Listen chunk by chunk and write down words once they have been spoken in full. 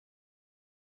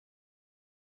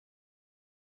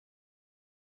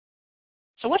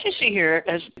So what you see here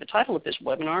as the title of this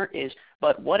webinar is,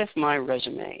 But What If My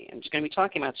Resume? And it's going to be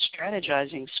talking about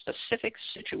strategizing specific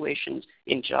situations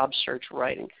in job search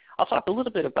writing. I'll talk a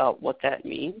little bit about what that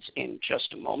means in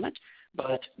just a moment,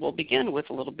 but we'll begin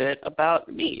with a little bit about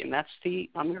me, and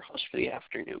I'm your host for the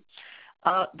afternoon.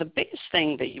 The biggest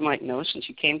thing that you might know since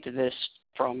you came to this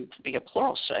from via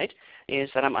Pluralsight is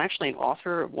that I'm actually an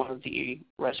author of one of the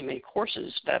resume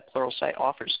courses that Pluralsight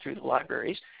offers through the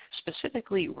libraries,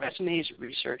 specifically Resumes,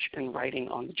 Research, and Writing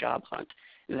on the Job Hunt.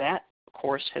 That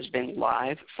course has been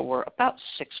live for about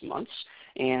 6 months,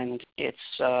 and it's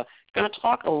going to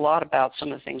talk a lot about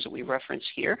some of the things that we reference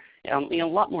here in a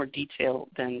lot more detail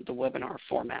than the webinar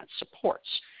format supports.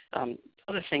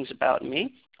 Other things about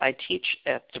me: I teach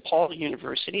at DePaul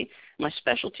University. My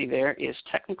specialty there is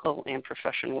technical and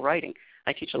professional writing.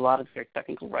 I teach a lot of their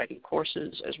technical writing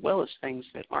courses as well as things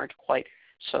that aren't quite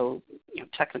so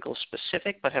technical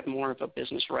specific but have more of a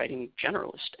business writing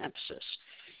generalist emphasis.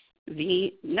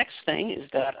 The next thing is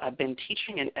that I've been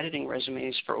teaching and editing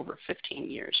resumes for over 15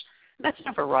 years. That's in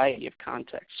a variety of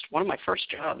contexts. One of my first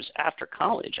jobs after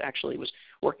college actually was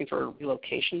working for a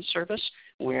relocation service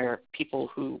where people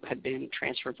who had been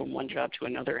transferred from one job to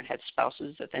another and had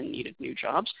spouses that then needed new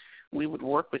jobs, we would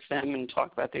work with them and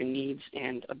talk about their needs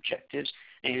and objectives,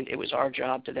 and it was our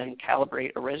job to then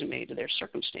calibrate a resume to their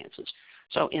circumstances.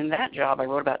 So in that job, I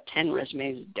wrote about 10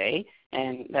 resumes a day,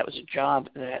 and that was a job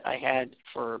that I had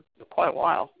for quite a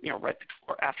while, right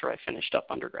after I finished up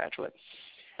undergraduate.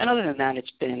 And other than that,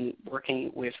 it's been working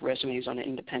with resumes on an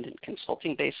independent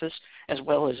consulting basis, as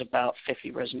well as about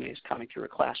 50 resumes coming through a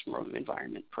classroom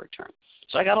environment per term.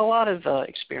 So I got a lot of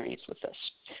experience with this.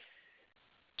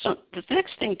 So the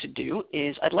next thing to do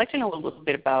is I'd like to know a little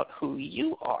bit about who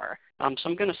you are. So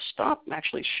I'm going to stop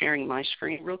actually sharing my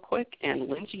screen real quick, and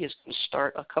Lindsay is going to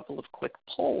start a couple of quick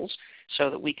polls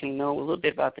so that we can know a little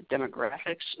bit about the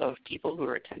demographics of people who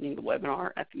are attending the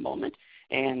webinar at the moment,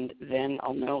 and then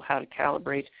I'll know how to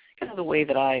calibrate kind of the way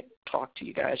that I talk to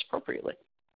you guys appropriately.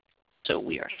 So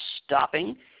we are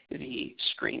stopping the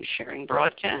screen sharing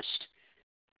broadcast,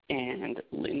 and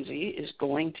Lindsay is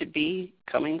going to be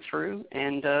coming through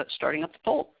and starting up the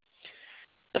poll.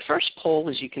 The first poll,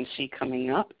 as you can see coming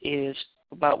up, is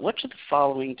about which of the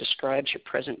following describes your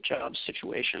present job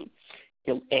situation.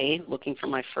 A, looking for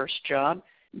my first job.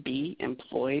 B,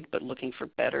 employed but looking for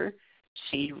better.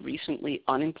 C, recently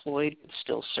unemployed but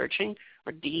still searching.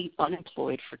 Or D,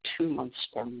 unemployed for 2 months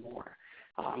or more.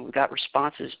 We've got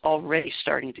responses already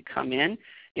starting to come in.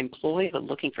 Employed but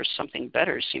looking for something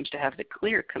better seems to have the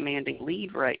clear commanding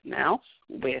lead right now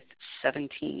with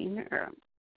 17.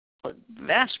 The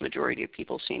vast majority of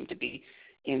people seem to be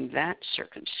in that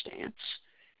circumstance.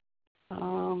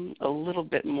 A little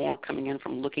bit more coming in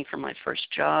from looking for my first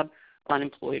job,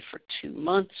 unemployed for 2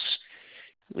 months.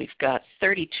 We've got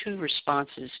 32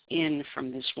 responses in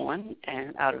from this one,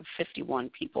 and out of 51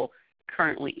 people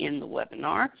currently in the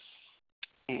webinar.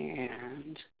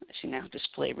 And I see now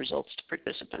display results to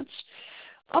participants.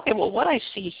 Okay, well, what I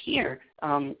see here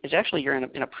is actually you're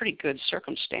in a pretty good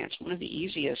circumstance. One of the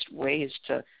easiest ways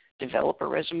to develop a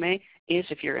resume is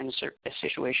if you're in a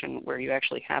situation where you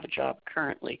actually have a job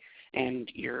currently and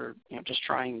you're just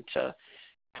trying to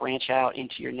branch out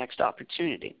into your next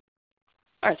opportunity.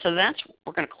 All right, so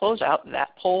we're going to close out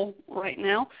that poll right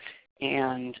now.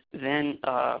 And then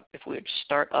if we would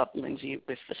start up, Lindsay,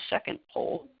 with the second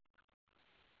poll.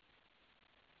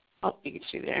 Oh, you can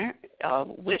see there.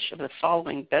 Which of the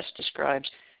following best describes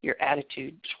your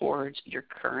attitude towards your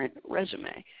current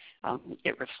resume?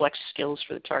 It reflects skills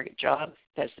for the target job.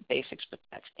 It has the basics, but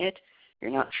that's it.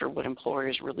 You're not sure what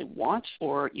employers really want,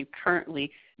 or you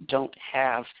currently don't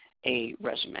have a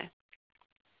resume.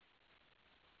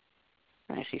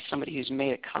 I see somebody who's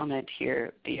made a comment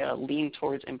here. The lean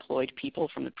towards employed people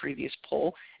from the previous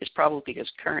poll is probably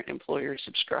because current employers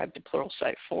subscribe to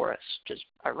Pluralsight for us, which is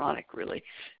ironic, really.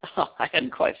 I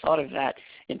hadn't quite thought of that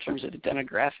in terms of the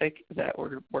demographic that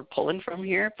we're pulling from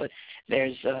here, but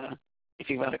there's if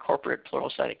you've got a corporate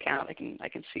Pluralsight account, I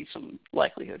can see some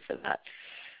likelihood for that.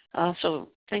 So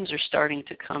things are starting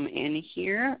to come in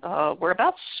here. We're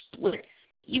about split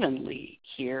evenly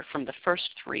here from the first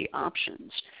 3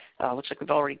 options. Looks like we've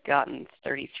already gotten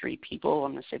 33 people.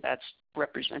 I'm going to say that's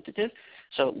representative.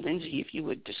 So Lindsay, if you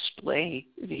would display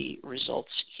the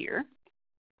results here.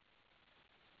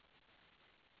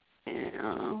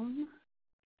 And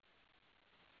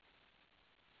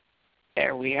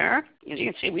there we are. As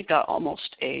you can see, we've got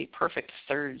almost a perfect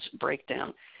thirds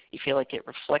breakdown. You feel like it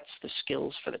reflects the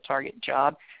skills for the target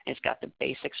job, and it's got the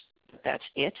basics, but that's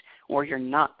it, or you're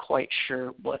not quite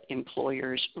sure what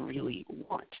employers really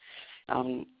want.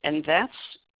 And that's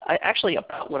actually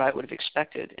about what I would have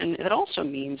expected. And it also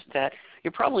means that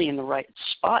you're probably in the right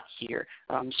spot here,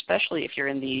 especially if you're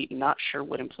in the not sure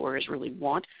what employers really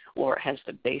want or has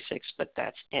the basics, but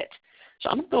that's it. So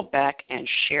I'm going to go back and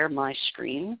share my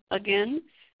screen again,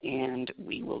 and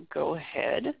we will go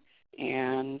ahead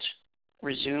and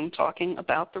resume talking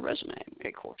about the resume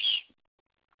course.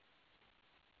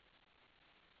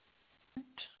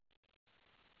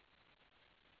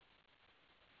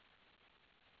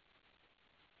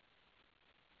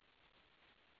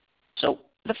 So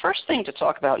the first thing to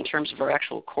talk about in terms of our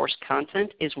actual course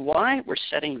content is why we're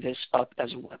setting this up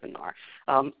as a webinar.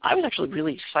 I was actually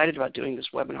really excited about doing this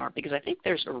webinar because I think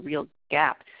there's a real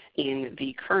gap in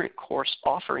the current course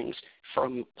offerings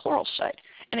from Pluralsight.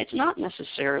 And it's not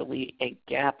necessarily a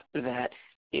gap that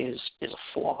is a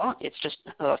flaw. It's just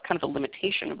kind of a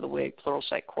limitation of the way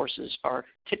Pluralsight courses are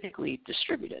typically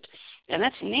distributed. And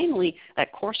that's namely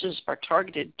that courses are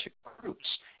targeted to groups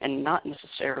and not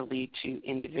necessarily to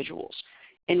individuals.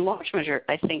 In large measure,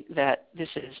 I think that this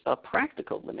is a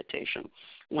practical limitation.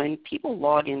 When people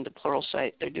log into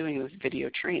Pluralsight, they're doing it with video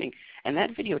training, and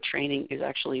that video training is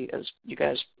actually, as you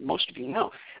guys, most of you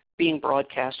know, being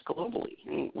broadcast globally.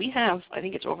 And we have, I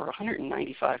think it's over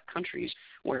 195 countries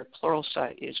where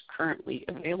Pluralsight is currently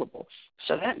available.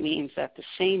 So that means that the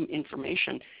same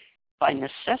information, by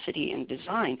necessity and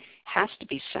design, has to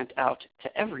be sent out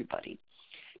to everybody.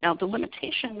 Now, the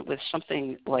limitation with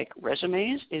something like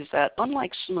resumes is that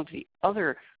unlike some of the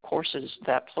other courses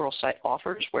that Pluralsight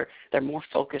offers, where they're more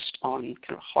focused on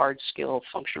kind of hard skill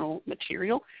functional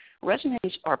material,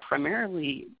 resumes are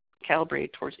primarily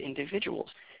calibrated towards individuals,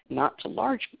 not to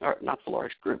large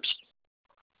groups.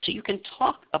 So you can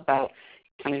talk about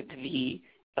kind of the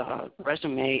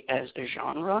resume as a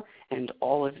genre and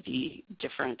all of the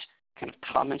different kind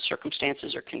of common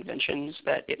circumstances or conventions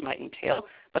that it might entail,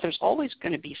 but there's always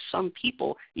going to be some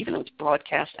people, even though it's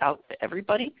broadcast out to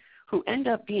everybody, who end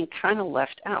up being kind of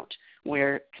left out,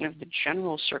 where kind of the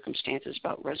general circumstances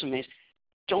about resumes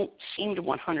don't seem to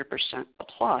 100%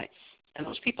 apply. And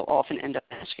those people often end up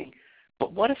asking,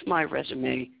 but what if my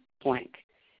resume blank?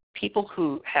 People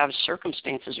who have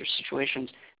circumstances or situations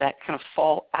that kind of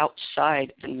fall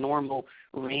outside the normal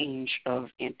range of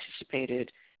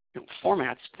anticipated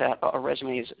formats that a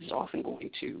resume is often going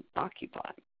to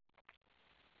occupy.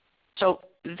 So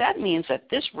that means that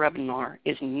this webinar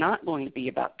is not going to be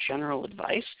about general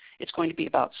advice. It's going to be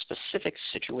about specific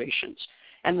situations.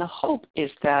 And the hope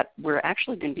is that we're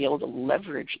actually going to be able to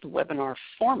leverage the webinar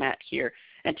format here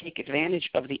and take advantage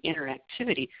of the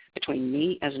interactivity between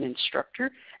me as an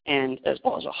instructor and as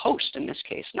well as a host in this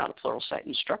case, not a Pluralsight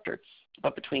instructor,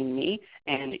 but between me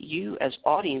and you as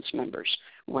audience members,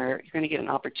 where you're going to get an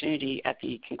opportunity at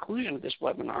the conclusion of this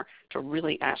webinar to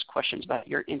really ask questions about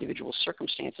your individual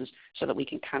circumstances so that we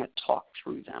can kind of talk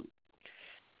through them.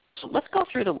 So let's go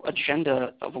through the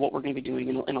agenda of what we're going to be doing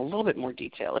in a little bit more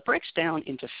detail. It breaks down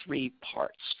into 3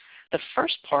 parts. The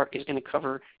first part is going to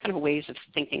cover kind of ways of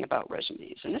thinking about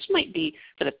resumes. And this might be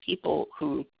for the people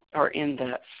who are in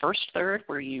the first third,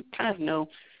 where you kind of know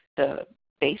the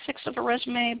basics of a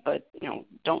resume, but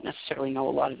don't necessarily know a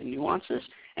lot of the nuances,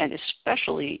 and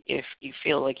especially if you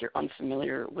feel like you're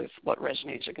unfamiliar with what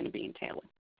resumes are going to be entailing.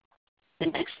 The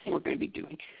next thing we're going to be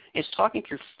doing is talking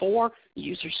through 4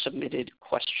 user-submitted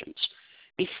questions.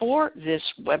 Before this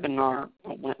webinar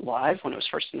went live, when it was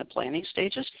first in the planning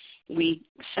stages, we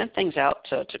sent things out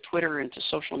to Twitter and to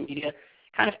social media,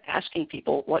 kind of asking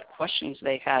people what questions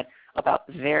they had about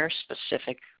their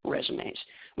specific resumes.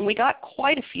 And we got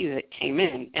quite a few that came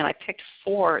in, and I picked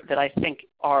 4 that I think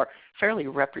are fairly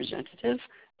representative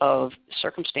of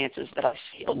circumstances that I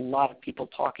see a lot of people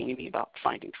talking to me about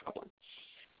finding trouble in.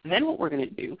 Then what we're going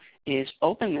to do is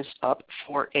open this up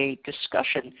for a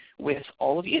discussion with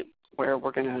all of you, where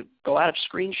we're going to go out of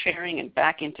screen sharing and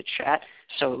back into chat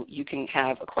so you can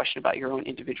have a question about your own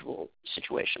individual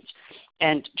situations.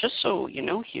 And just so you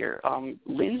know here,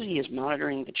 Lindsay is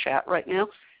monitoring the chat right now.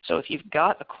 So if you've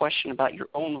got a question about your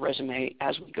own resume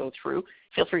as we go through,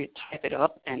 feel free to type it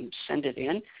up and send it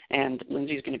in. And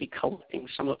Lindsay is going to be collecting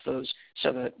some of those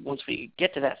so that once we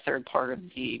get to that third part of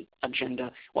the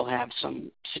agenda, we'll have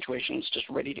some situations just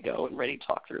ready to go and ready to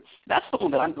talk through. That's the one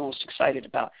that I'm most excited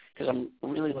about because I'm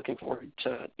really looking forward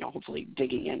to hopefully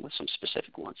digging in with some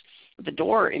specific ones. The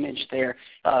door image there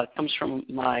comes from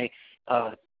my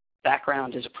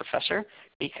background as a professor,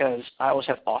 because I always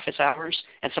have office hours,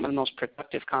 and some of the most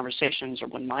productive conversations are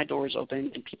when my door is open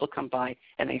and people come by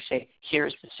and they say,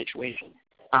 here's the situation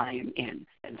I am in,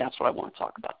 and that's what I want to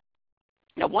talk about.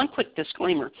 Now, one quick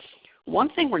disclaimer. One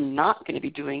thing we're not going to be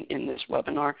doing in this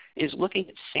webinar is looking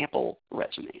at sample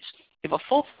resumes. If a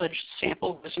full-fledged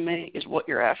sample resume is what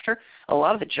you're after, a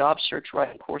lot of the job search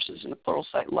writing courses in the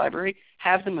Pluralsight library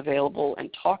have them available and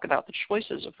talk about the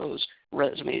choices of those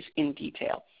resumes in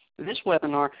detail. This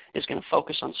webinar is going to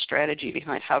focus on strategy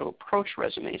behind how to approach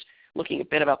resumes, looking a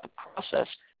bit about the process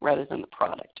rather than the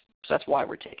product. So that's why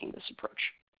we're taking this approach.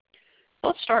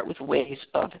 Let's start with ways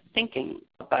of thinking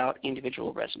about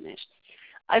individual resumes.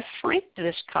 I've framed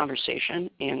this conversation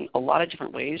in a lot of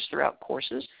different ways throughout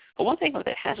courses, but one thing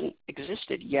that hasn't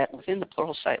existed yet within the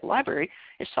Pluralsight library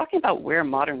is talking about where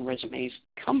modern resumes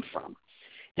come from.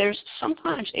 There's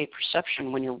sometimes a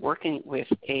perception when you're working with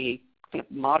a kind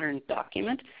of modern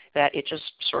document that it just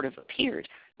sort of appeared,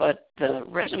 but the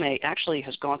resume actually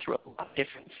has gone through a lot of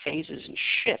different phases and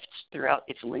shifts throughout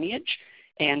its lineage,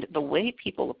 and the way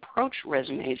people approach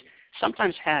resumes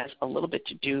sometimes has a little bit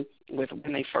to do with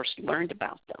when they first learned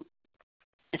about them.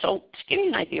 And so to give you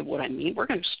an idea of what I mean, we're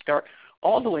going to start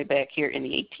all the way back here in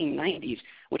the 1890s,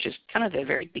 which is kind of the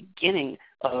very beginning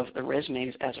of the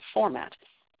resumes as a format.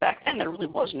 Back then, there really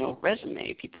was no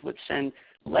resume. People would send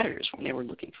letters when they were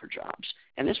looking for jobs.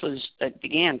 And this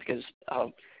began because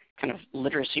kind of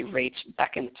literacy rates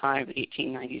back in the time of the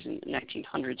 1890s and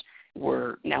 1900s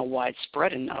were now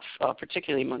widespread enough,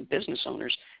 particularly among business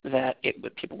owners, that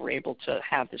people were able to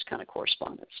have this kind of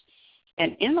correspondence.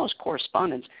 And in those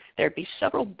correspondence, there would be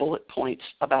several bullet points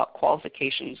about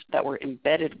qualifications that were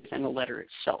embedded within the letter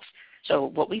itself.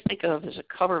 So what we think of as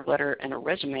a cover letter and a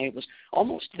resume was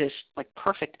almost this like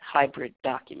perfect hybrid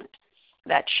document.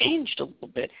 That changed a little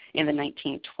bit in the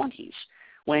 1920s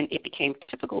when it became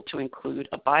typical to include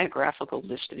a biographical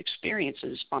list of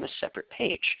experiences on a separate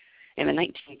page. In the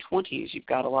 1920s, you've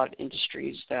got a lot of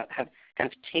industries that have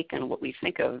kind of taken what we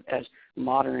think of as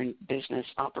modern business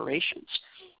operations.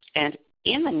 And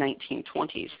in the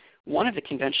 1920s, one of the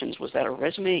conventions was that a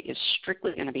resume is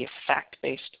strictly going to be a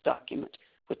fact-based document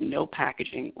with no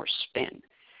packaging or spin.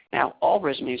 Now, all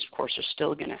resumes, of course, are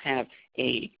still going to have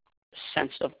a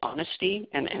sense of honesty,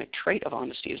 and a trait of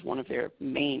honesty is one of their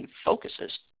main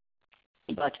focuses.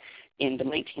 But in the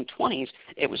 1920s,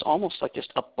 it was almost like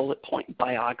just a bullet point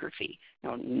biography.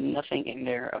 Nothing in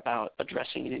there about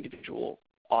addressing an individual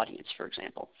audience, for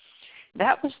example.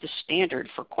 That was the standard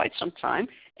for quite some time,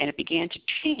 and it began to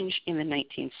change in the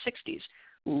 1960s,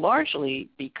 largely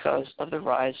because of the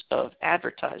rise of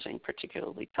advertising,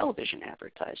 particularly television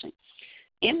advertising.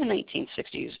 In the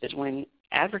 1960s is when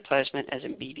advertisement as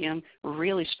a medium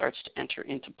really starts to enter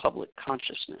into public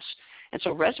consciousness. And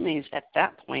so resumes at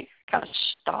that point kind of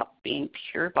stop being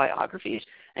pure biographies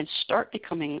and start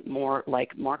becoming more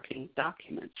like marketing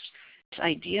documents. This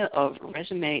idea of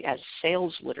resume as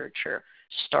sales literature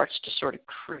starts to sort of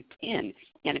creep in,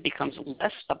 and it becomes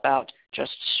less about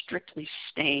just strictly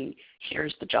saying,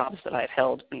 here's the jobs that I've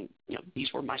held, and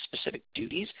these were my specific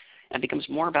duties, and becomes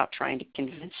more about trying to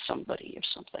convince somebody of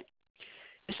something.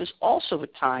 This is also a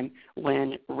time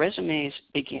when resumes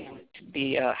began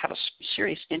to have a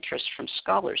serious interest from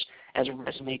scholars as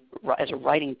a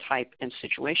writing type and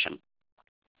situation.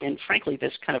 And frankly,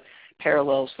 this kind of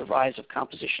parallels the rise of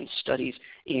composition studies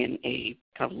in a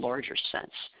kind of larger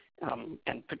sense,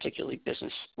 and particularly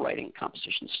business writing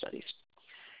composition studies.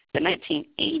 The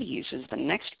 1980s is the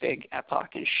next big epoch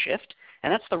and shift,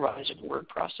 and that's the rise of word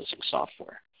processing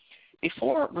software.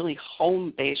 Before really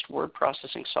home-based word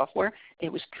processing software,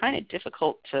 it was kind of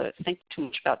difficult to think too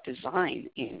much about design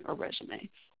in a resume.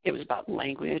 It was about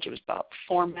language, it was about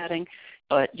formatting,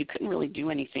 but you couldn't really do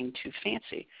anything too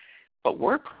fancy. But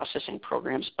word processing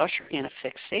programs usher in a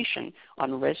fixation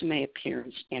on resume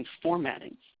appearance and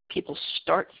formatting. People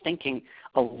start thinking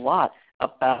a lot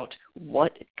about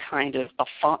what kind of a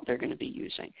font they're going to be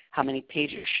using. How many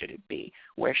pages should it be?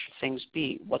 Where should things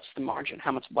be? What's the margin?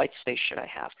 How much white space should I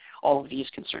have? All of these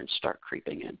concerns start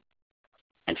creeping in.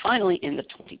 And finally, in the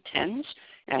 2010s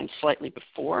and slightly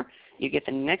before, you get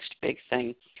the next big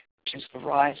thing, which is the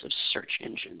rise of search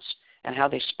engines and how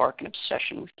they spark an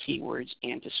obsession with keywords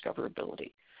and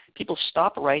discoverability. People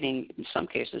stop writing, in some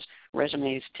cases,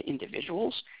 resumes to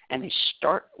individuals, and they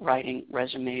start writing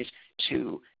resumes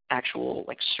to actual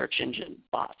search engine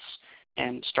bots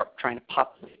and start trying to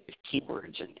populate with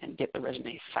keywords and get the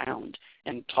resume found.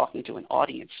 And talking to an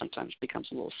audience sometimes becomes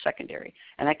a little secondary.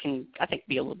 And that can, I think,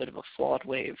 be a little bit of a flawed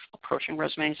way of approaching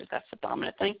resumes if that's the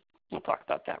dominant thing. We'll talk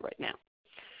about that right now.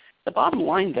 The bottom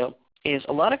line, though, is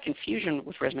a lot of confusion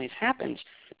with resumes happens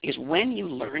because when you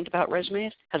learned about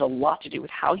resumes has a lot to do with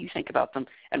how you think about them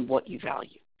and what you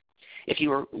value. If you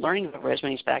were learning about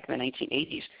resumes back in the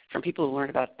 1980s from people who learned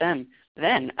about them,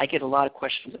 then I get a lot of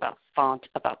questions about font,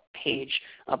 about page,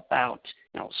 about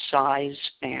size,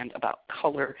 and about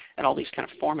color, and all these kind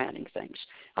of formatting things.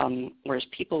 Whereas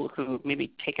people who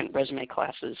maybe taken resume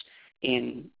classes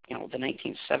in the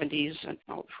 1970s, and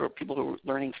for people who were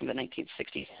learning from the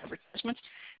 1960s advertisements,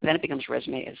 then it becomes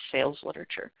resume as sales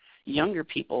literature. Younger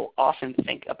people often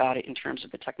think about it in terms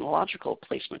of the technological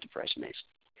placement of resumes.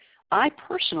 I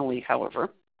personally, however,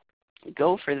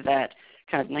 go for that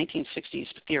kind of 1960s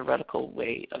theoretical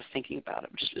way of thinking about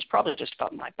it, which is probably just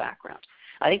about my background.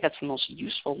 I think that's the most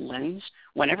useful lens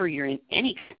whenever you're in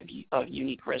any kind of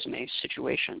unique resume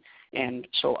situation, and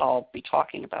so I'll be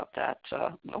talking about that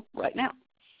right now.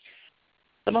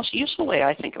 The most useful way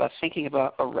I think about thinking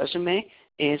about a resume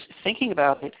is thinking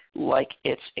about it like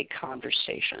it's a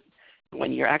conversation.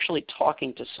 When you're actually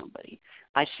talking to somebody,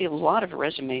 I see a lot of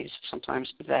resumes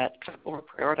sometimes that kind of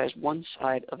over-prioritize one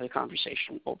side of the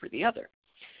conversation over the other.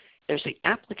 There's the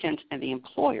applicant and the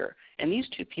employer, and these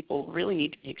two people really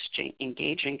need to be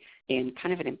engaging in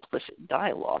kind of an implicit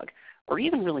dialogue, or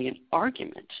even really an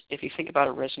argument, if you think about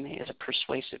a resume as a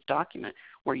persuasive document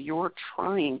where you're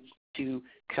trying to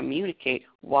communicate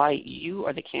why you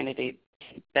are the candidate that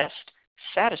can best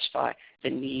satisfy the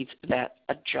needs that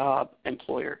a job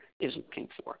employer is looking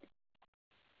for.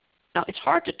 Now, it's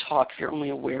hard to talk if you're only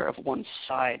aware of one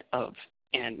side of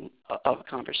a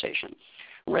conversation.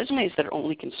 Resumes that are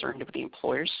only concerned with the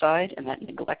employer's side and that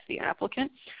neglect the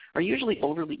applicant are usually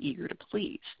overly eager to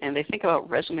please, and they think about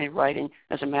resume writing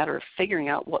as a matter of figuring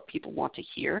out what people want to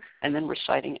hear and then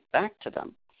reciting it back to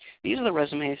them. These are the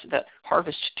resumes that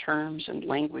harvest terms and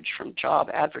language from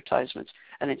job advertisements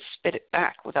and then spit it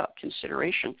back without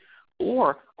consideration,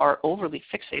 or are overly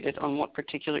fixated on what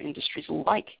particular industries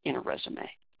like in a resume.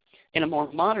 In a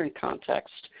more modern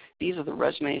context, these are the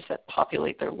resumes that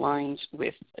populate their lines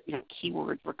with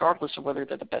keywords regardless of whether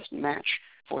they're the best match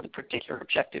for the particular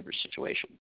objective or situation.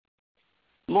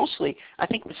 Mostly, I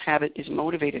think this habit is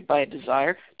motivated by a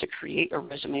desire to create a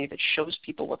resume that shows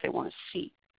people what they want to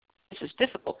see. This is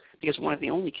difficult because one of the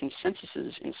only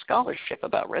consensuses in scholarship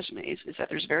about resumes is that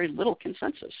there's very little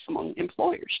consensus among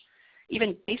employers.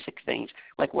 Even basic things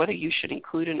like whether you should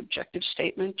include an objective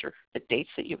statement or the dates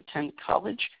that you attend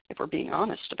college, if we're being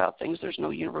honest about things, there's no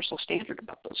universal standard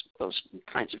about those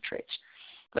kinds of traits.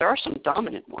 There are some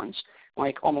dominant ones,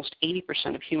 like almost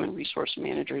 80% of human resource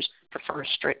managers prefer a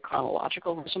strict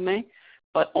chronological resume,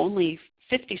 but only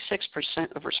 56%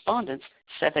 of respondents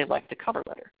said they liked the cover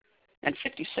letter. And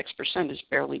 56% is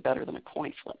barely better than a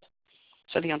coin flip.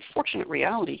 So the unfortunate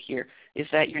reality here is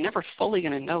that you're never fully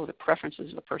going to know the preferences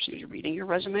of the person who's reading your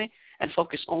resume, and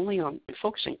focusing only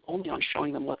on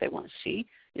showing them what they want to see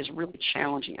is a really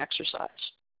challenging exercise.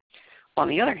 On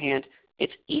the other hand,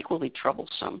 it's equally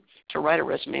troublesome to write a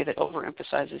resume that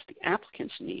overemphasizes the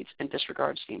applicant's needs and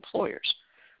disregards the employer's.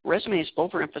 Resumes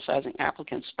overemphasizing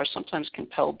applicants are sometimes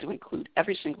compelled to include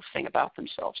every single thing about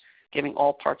themselves, giving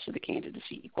all parts of the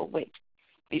candidacy equal weight.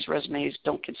 These resumes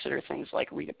don't consider things like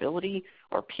readability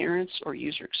or appearance or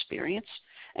user experience,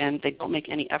 and they don't make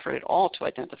any effort at all to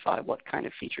identify what kind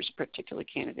of features a particular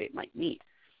candidate might need.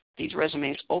 These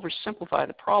resumes oversimplify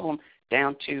the problem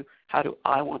down to how do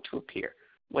I want to appear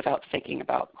without thinking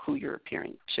about who you're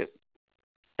appearing to.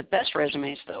 The best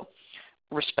resumes, though,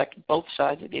 respect both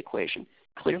sides of the equation,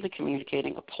 clearly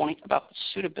communicating a point about the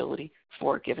suitability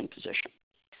for a given position.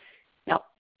 Now,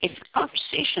 if the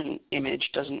conversation image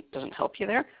doesn't help you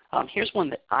there, here's one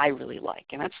that I really like,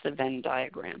 and that's the Venn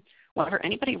diagram. Whenever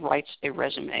anybody writes a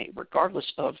resume, regardless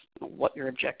of what your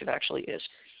objective actually is,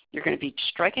 you're going to be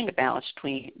striking a balance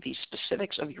between the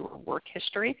specifics of your work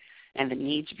history and the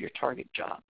needs of your target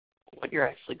job, what you're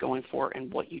actually going for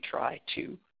and what you try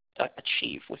to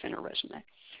achieve within a resume.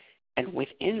 And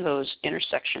within those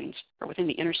intersections, or within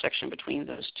the intersection between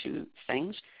those two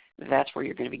things, that's where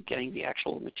you're going to be getting the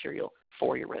actual material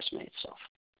for your resume itself.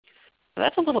 So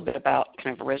that's a little bit about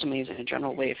kind of resumes and a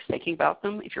general way of thinking about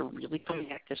them. If you're really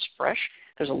coming at this fresh,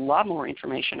 there's a lot more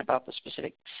information about the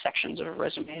specific sections of a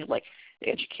resume, like the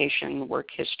education, work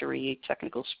history,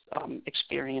 technical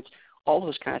experience, all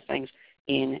those kind of things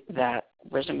in that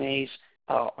resumes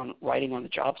on writing on the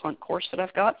job hunt course that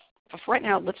I've got. But for right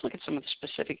now, let's look at some of the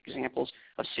specific examples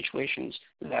of situations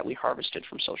that we harvested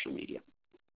from social media.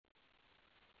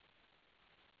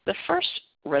 The first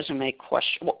resume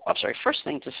question, first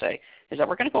thing to say is that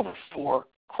we're going to go over 4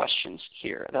 questions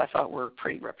here that I thought were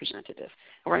pretty representative.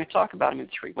 And we're going to talk about them in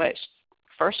 3 ways.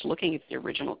 First, looking at the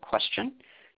original question,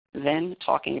 then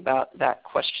talking about that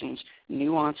question's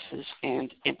nuances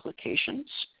and implications,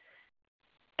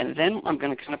 And then I'm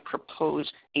going to kind of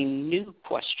propose a new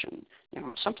question.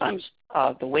 Sometimes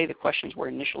the way the questions were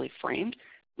initially framed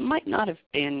might not have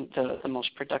been the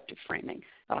most productive framing.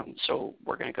 So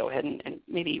we're going to go ahead and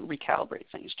maybe recalibrate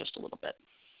things just a little bit.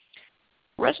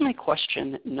 Resume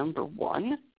question number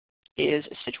 1 is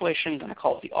a situation that I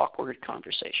call the awkward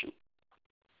conversation.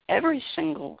 Every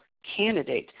single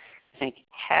candidate, I think,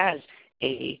 has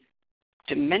a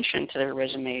dimension to their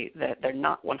resume that they're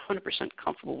not 100%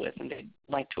 comfortable with and they'd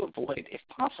like to avoid if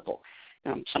possible.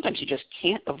 Sometimes you just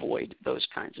can't avoid those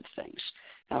kinds of things.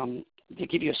 To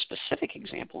give you a specific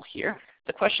example here,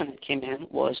 the question that came in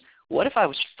was, what if I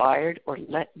was fired or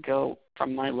let go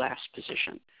from my last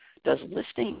position? Does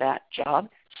listing that job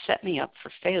set me up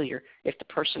for failure if the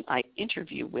person I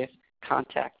interview with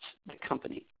contacts the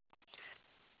company?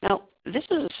 Now, this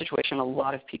is a situation a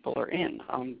lot of people are in.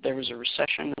 There was a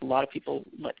recession. A lot of people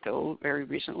let go very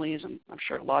recently, as I'm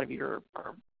sure a lot of you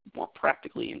are more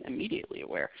practically and immediately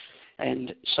aware.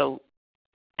 And so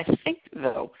I think,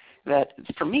 though, that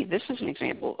for me, this is an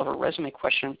example of a resume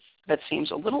question that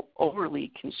seems a little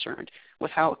overly concerned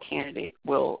with how a candidate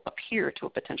will appear to a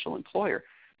potential employer,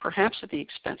 perhaps at the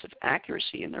expense of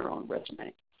accuracy in their own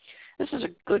resume. This is a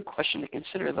good question to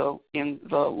consider, though, in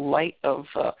the light of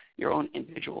your own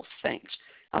individual things.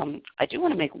 I do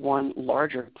want to make one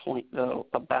larger point, though,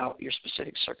 about your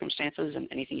specific circumstances and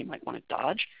anything you might want to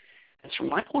dodge. And from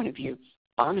my point of view,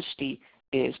 honesty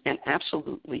is an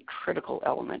absolutely critical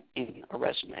element in a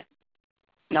resume.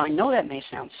 Now, I know that may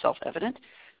sound self-evident,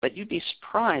 but you'd be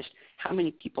surprised how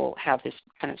many people have this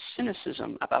kind of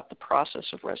cynicism about the process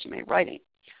of resume writing.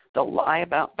 They'll lie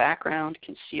about background,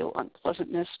 conceal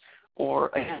unpleasantness, or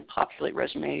again, populate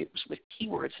resumes with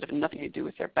keywords that have nothing to do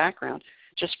with their background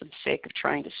just for the sake of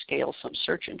trying to scale some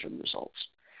search engine results.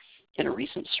 In a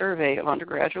recent survey of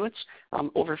undergraduates,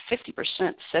 over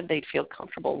 50% said they'd feel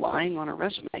comfortable lying on a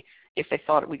resume if they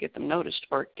thought it would get them noticed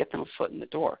or get them a foot in the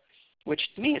door, which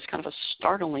to me is kind of a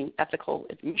startling ethical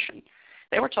admission.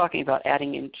 They were talking about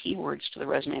adding in keywords to the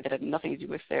resume that had nothing to do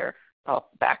with their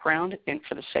background and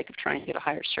for the sake of trying to get a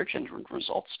higher search engine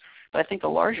results. But I think the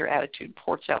larger attitude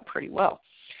ports out pretty well.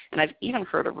 And I've even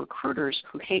heard of recruiters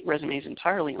who hate resumes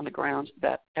entirely on the grounds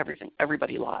that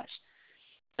everybody lies.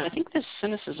 And I think this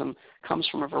cynicism comes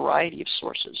from a variety of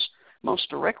sources. Most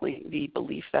directly, the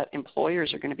belief that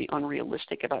employers are going to be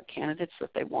unrealistic about candidates that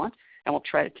they want and will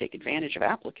try to take advantage of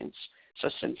applicants. So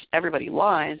since everybody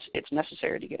lies, it's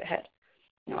necessary to get ahead.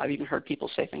 I've even heard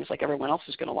people say things like, everyone else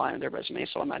is going to lie on their resume,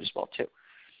 so I might as well too.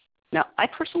 Now, I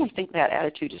personally think that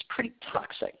attitude is pretty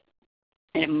toxic.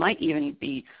 And it might even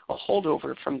be a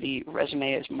holdover from the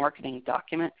resume as marketing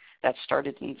document that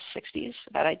started in the 60s,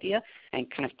 that idea, and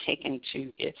kind of taken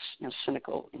to its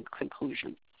cynical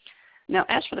conclusion. Now,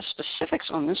 as for the specifics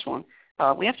on this one,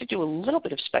 we have to do a little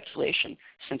bit of speculation,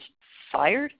 since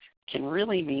fired can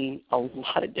really mean a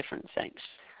lot of different things.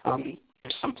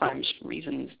 There's sometimes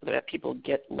reasons that people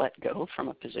get let go from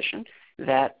a position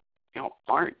that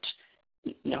aren't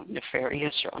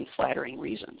nefarious or unflattering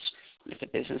reasons. If the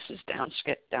business is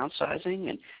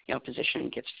downsizing and a position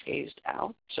gets phased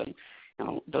out, so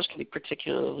those can be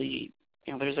particularly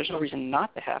there's no reason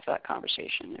not to have that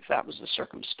conversation if that was the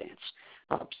circumstance.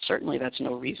 Certainly, that's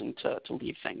no reason to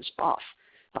leave things off.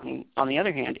 On the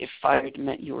other hand, if fired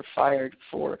meant you were fired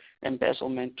for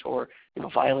embezzlement or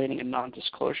violating a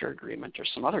non-disclosure agreement or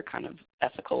some other kind of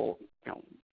ethical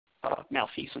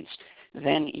malfeasance,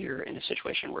 then you're in a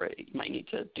situation where you might need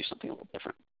to do something a little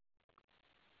different.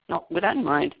 Now, with that in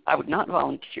mind, I would not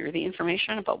volunteer the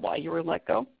information about why you were let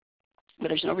go, but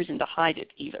there's no reason to hide it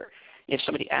either. If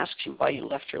somebody asks you why you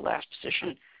left your last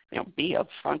position, be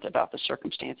upfront about the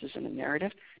circumstances in the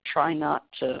narrative. Try not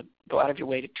to go out of your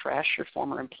way to trash your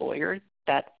former employer.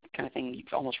 That kind of thing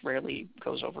almost rarely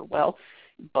goes over well.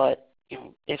 But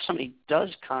if somebody does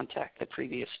contact the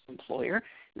previous employer,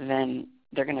 then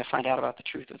they're going to find out about the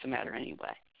truth of the matter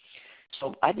anyway.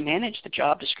 So I'd manage the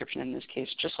job description in this case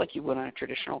just like you would on a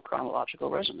traditional chronological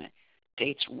resume.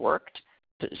 Dates worked,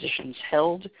 positions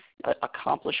held,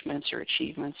 accomplishments or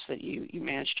achievements that you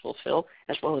managed to fulfill,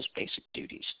 as well as basic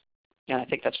duties. And I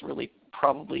think that's really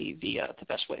probably the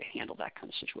best way to handle that kind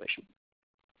of situation.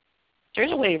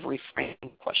 There's a way of reframing the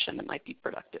question that might be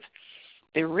productive.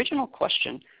 The original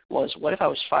question was, what if I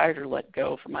was fired or let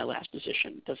go from my last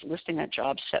position? Does listing that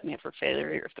job set me up for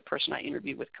failure if the person I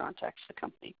interviewed with contacts the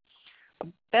company? A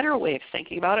better way of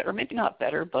thinking about it, or maybe not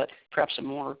better, but perhaps a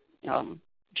more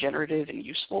generative and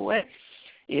useful way,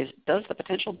 is does the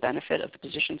potential benefit of the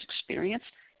position's experience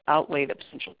outweigh the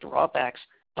potential drawbacks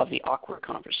of the awkward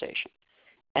conversation?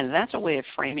 And that's a way of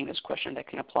framing this question that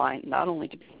can apply not only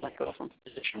to being let go from a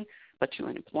position, but to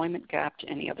an employment gap, to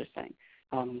any other thing.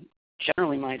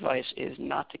 Generally, my advice is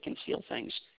not to conceal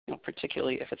things,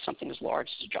 particularly if it's something as large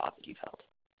as a job that you've held.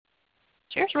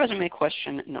 So here's resume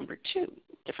question number 2,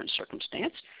 different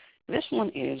circumstance. This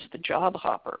one is the job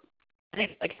hopper. I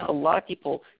think, again, a lot of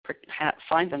people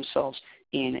find themselves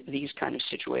in these kind of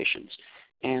situations.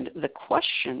 And the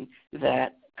question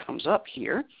that comes up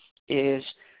here is,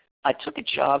 I took a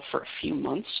job for a few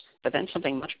months, but then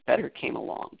something much better came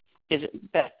along. Is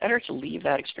it better to leave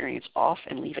that experience off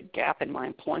and leave a gap in my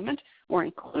employment, or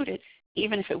include it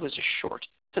even if it was a short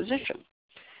position?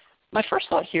 My first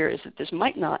thought here is that this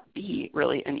might not be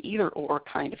really an either-or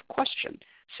kind of question,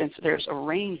 since there's a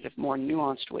range of more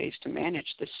nuanced ways to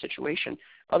manage this situation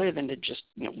other than to just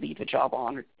leave the job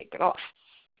on or take it off.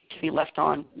 It can be left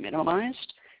on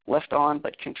minimized, left on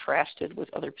but contrasted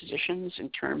with other positions in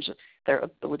terms of their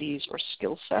abilities or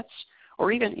skill sets,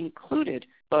 or even included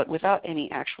but without any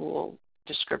actual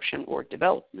description or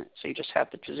development. So you just have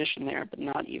the position there but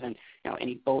not even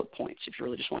any bullet points if you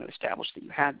really just want to establish that you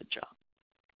had the job.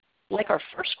 Like our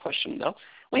first question, though,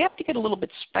 we have to get a little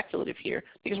bit speculative here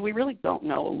because we really don't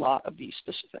know a lot of these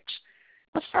specifics.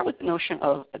 Let's start with the notion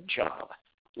of a job.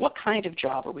 What kind of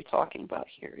job are we talking about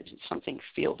here? Is it something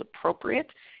field appropriate?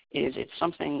 Is it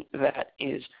something that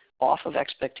is off of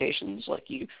expectations, like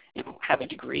you have a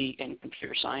degree in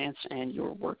computer science and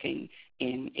you're working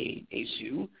in a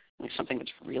zoo, like something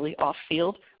that's really off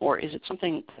field? Or is it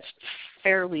something that's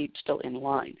fairly still in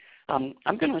line?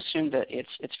 I'm going to assume that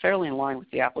it's fairly in line with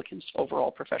the applicant's overall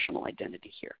professional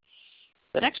identity here.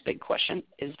 The next big question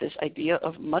is this idea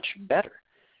of much better.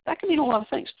 That can mean a lot of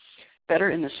things. Better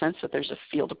in the sense that there's a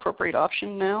field-appropriate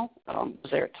option now.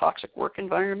 Is there a toxic work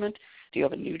environment? Do you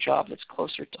have a new job that's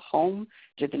closer to home?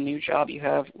 Did the new job you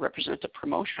have represent a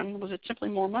promotion? Was it simply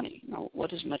more money?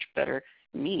 What does much better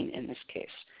mean in this case?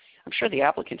 I'm sure the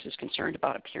applicant is concerned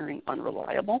about appearing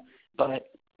unreliable,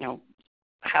 but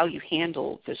how you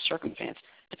handle this circumstance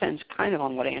depends kind of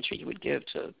on what answer you would give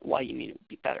to why you need it to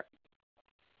be better.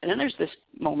 And then there's this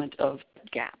moment of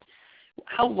gap.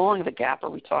 How long of a gap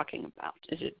are we talking about?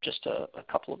 Is it just a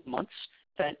couple of months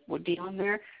that would be on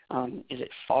there? Is it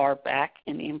far back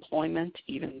in the employment,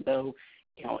 even though,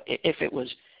 if it was,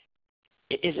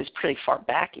 is it pretty far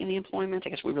back in the employment? I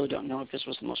guess we really don't know if this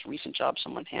was the most recent job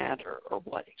someone had or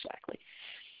what exactly.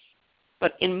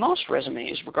 But in most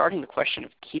resumes, regarding the question of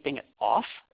keeping it off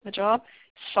the job,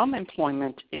 some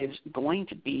employment is going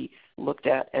to be looked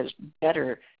at as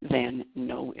better than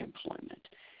no employment.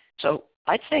 So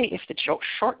I'd say if the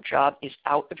short job is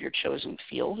out of your chosen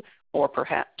field, or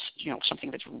perhaps something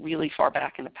that's really far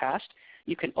back in the past,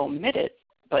 you can omit it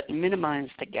but minimize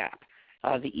the gap.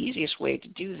 The easiest way to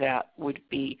do that would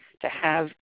be to have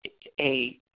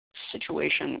a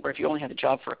situation where if you only had the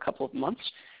job for a couple of months,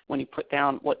 when you put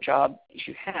down what job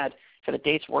you had, for the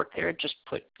dates worked there, just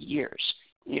put years.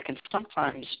 You can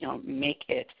sometimes make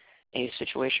it a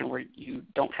situation where you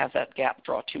don't have that gap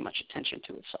draw too much attention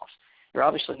to itself. You're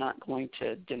obviously not going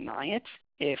to deny it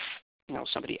if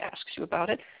somebody asks you about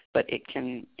it, but it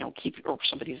can keep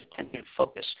somebody's attention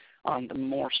focused on the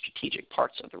more strategic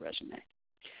parts of the resume.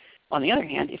 On the other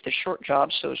hand, if the short job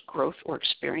shows growth or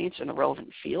experience in a relevant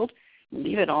field,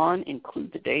 leave it on,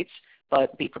 include the dates,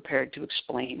 but be prepared to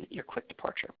explain your quick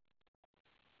departure.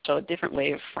 So a different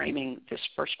way of framing this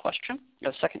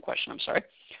second question,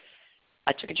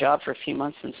 I took a job for a few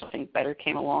months and something better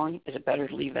came along. Is it better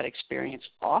to leave that experience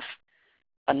off?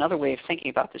 Another way of thinking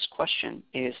about this question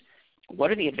is, what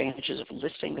are the advantages of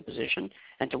listing the position,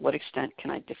 and to what extent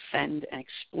can I defend and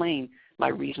explain my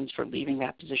reasons for leaving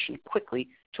that position quickly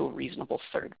to a reasonable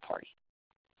third party?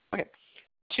 Okay,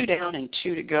 2 down and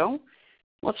 2 to go.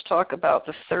 Let's talk about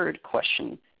the third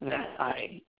question that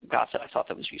I got that I thought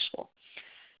that was useful.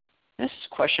 This is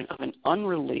a question of an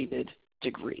unrelated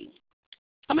degree.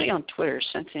 Somebody on Twitter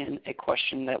sent in a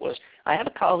question that was, I have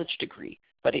a college degree,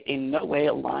 but it in no way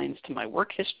aligns to my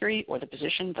work history or the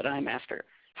position that I'm after.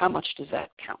 How much does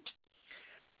that count?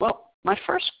 Well, my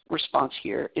first response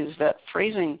here is that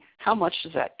phrasing, how much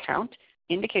does that count,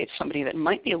 indicates somebody that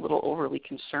might be a little overly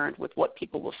concerned with what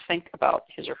people will think about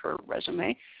his or her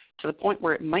resume, to the point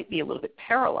where it might be a little bit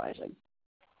paralyzing.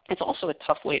 It's also a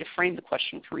tough way to frame the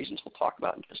question for reasons we'll talk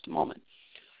about in just a moment.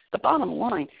 The bottom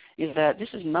line is that this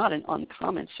is not an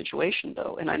uncommon situation,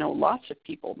 though, and I know lots of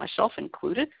people, myself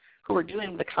included, who are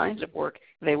doing the kinds of work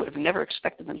they would have never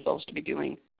expected themselves to be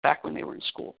doing back when they were in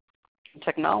school. In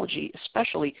technology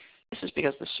especially, this is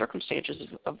because the circumstances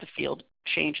of the field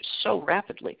change so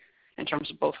rapidly in terms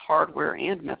of both hardware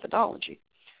and methodology.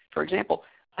 For example,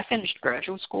 I finished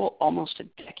graduate school almost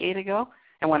a decade ago,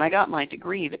 and when I got my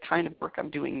degree, the kind of work I'm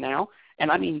doing now,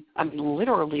 and I mean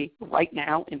literally right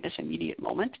now in this immediate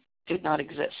moment, did not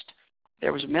exist.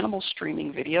 there was minimal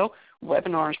streaming video.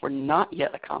 Webinars were not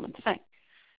yet a common thing.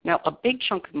 Now, a big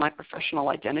chunk of my professional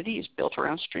identity is built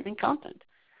around streaming content.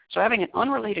 So having an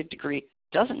unrelated degree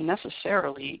doesn't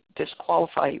necessarily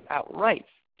disqualify you outright,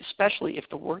 especially if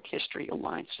the work history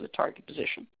aligns to the target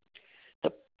position.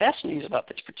 The best news about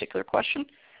this particular question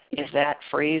is that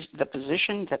phrase, the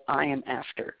position that I am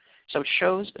after. So it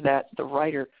shows that the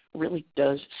writer really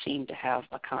does seem to have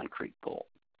a concrete goal.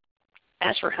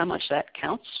 As for how much that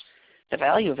counts, the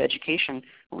value of education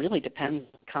really depends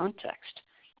on context.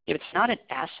 If it's not an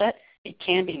asset, it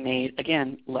can be made,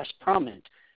 again, less prominent,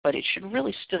 but it should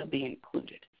really still be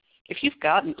included. If you've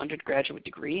got an undergraduate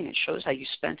degree and it shows how you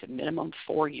spent a minimum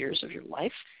 4 years of your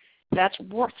life, that's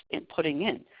worth putting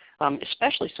in,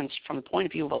 especially since from the point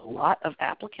of view of a lot of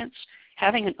applicants,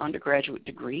 having an undergraduate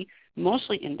degree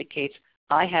mostly indicates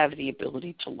I have the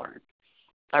ability to learn.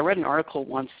 I read an article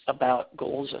once about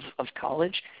goals of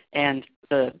college, and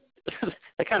the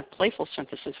kind of playful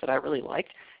synthesis that I really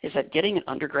liked is that getting an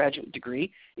undergraduate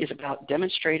degree is about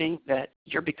demonstrating that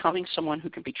you're becoming someone who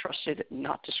can be trusted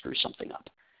not to screw something up.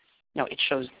 Now, it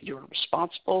shows that you're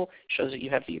responsible, shows that you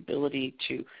have the ability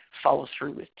to follow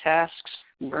through with tasks,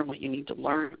 learn what you need to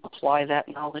learn, apply that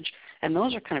knowledge, and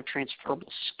those are kind of transferable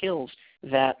skills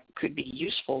that could be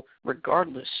useful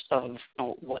regardless of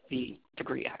what the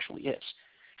degree actually is.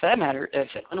 For that matter, if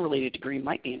an unrelated degree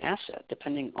might be an asset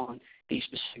depending on the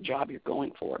specific job you're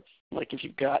going for. Like if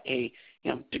you've got a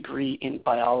degree in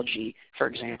biology, for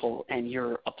example, and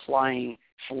you're applying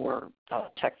for a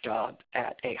tech job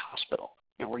at a hospital,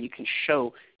 where you can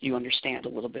show you understand a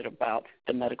little bit about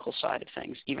the medical side of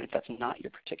things, even if that's not your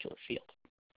particular field.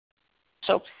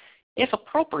 So if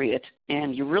appropriate,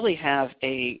 and you really have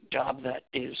a job that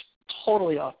is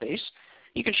totally off base,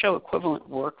 you can show equivalent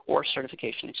work or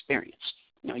certification experience.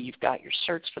 You've got your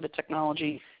certs for the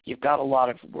technology, you've got a lot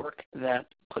of work that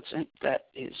puts in that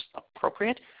is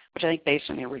appropriate, which I think based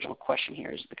on the original question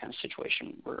here is the kind of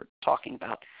situation we're talking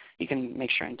about. You can make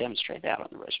sure and demonstrate that on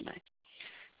the resume.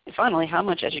 And finally, how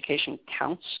much education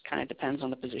counts kind of depends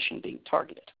on the position being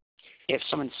targeted. If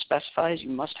someone specifies you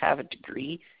must have a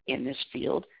degree in this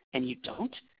field and you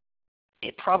don't,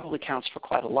 it probably counts for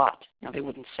quite a lot. Now, they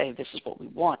wouldn't say this is what we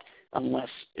want unless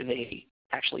they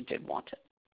actually did want it.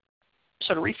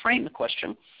 So to reframe the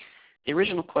question, the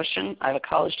original question, I have a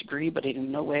college degree but it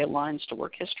in no way aligns to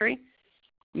work history,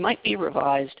 might be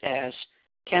revised as,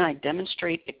 can I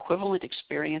demonstrate equivalent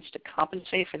experience to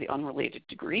compensate for the unrelated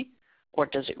degree, or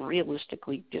does it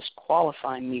realistically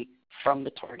disqualify me from the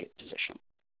target position?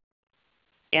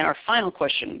 And our final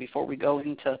question before we go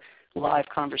into live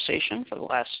conversation for the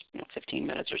last 15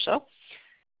 minutes or so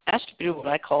has to do with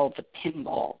what I call the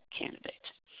pinball candidate.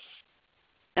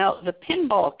 Now, the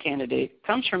pinball candidate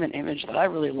comes from an image that I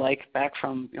really like back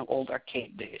from old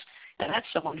arcade days. And that's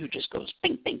someone who just goes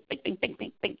ping, ping, ping, ping, ping,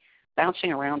 ping, ping,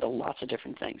 bouncing around to lots of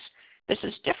different things. This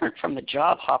is different from the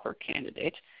job hopper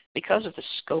candidate because of the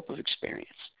scope of experience.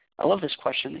 I love this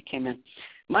question that came in.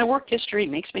 My work history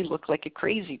makes me look like a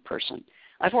crazy person.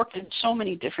 I've worked in so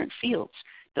many different fields.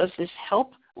 Does this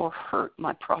help or hurt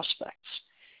my prospects?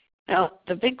 Now,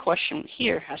 the big question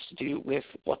here has to do with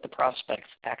what the prospects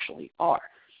actually are.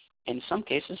 In some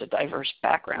cases, a diverse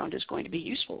background is going to be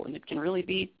useful, and it can really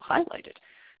be highlighted.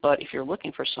 But if you're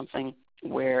looking for something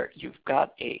where you've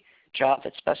got a job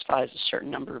that specifies a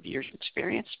certain number of years of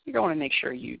experience, you're going to make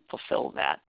sure you fulfill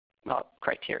that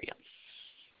criteria.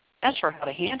 As for how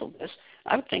to handle this,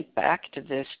 I would think back to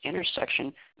this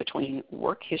intersection between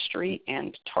work history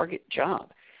and target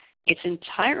job. It's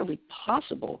entirely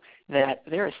possible that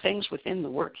there are things within the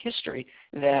work history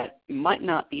that might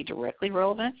not be directly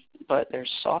relevant, but there's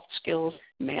soft skills,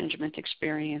 management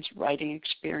experience, writing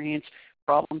experience,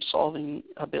 problem-solving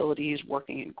abilities,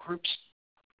 working in groups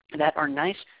that are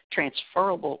nice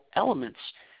transferable elements,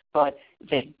 but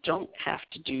they don't have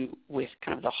to do with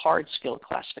kind of the hard skill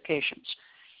classifications.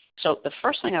 So the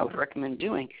first thing I would recommend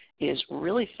doing is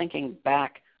really thinking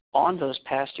back on those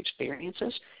past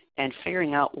experiences and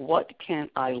figuring out what can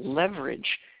I leverage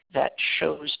that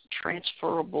shows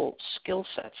transferable skill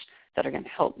sets that are going to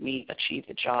help me achieve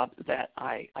the job that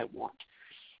I want.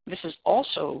 This is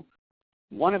also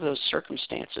one of those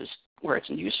circumstances where it's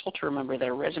useful to remember that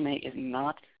a resume is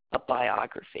not a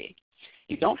biography.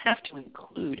 You don't have to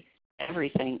include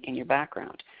everything in your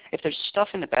background. If there's stuff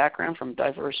in the background from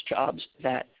diverse jobs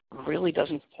that really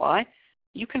doesn't apply,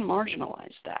 you can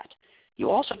marginalize that. You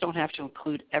also don't have to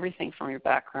include everything from your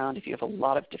background if you have a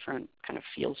lot of different kind of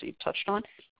fields that you've touched on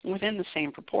within the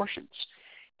same proportions.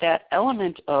 That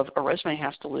element of a resume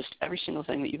has to list every single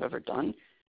thing that you've ever done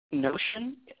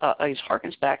notion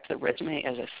harkens back to the resume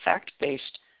as a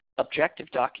fact-based objective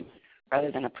document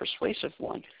rather than a persuasive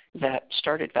one that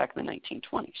started back in the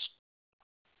 1920s.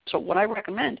 So what I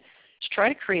recommend is try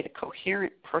to create a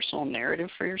coherent personal narrative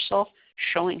for yourself,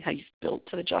 showing how you've built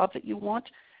to the job that you want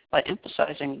by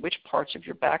emphasizing which parts of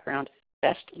your background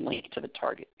best link to the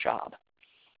target job.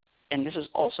 And this is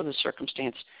also the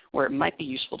circumstance where it might be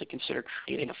useful to consider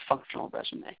creating a functional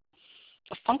resume.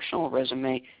 A functional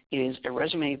resume is a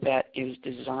resume that is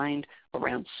designed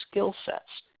around skill sets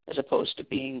as opposed to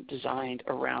being designed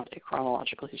around a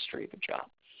chronological history of a job.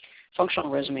 Functional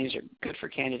resumes are good for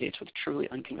candidates with truly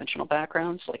unconventional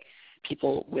backgrounds, like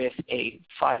people with a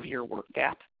 5-year work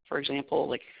gap, for example.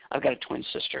 Like I've got a twin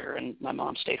sister and my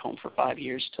mom stayed home for 5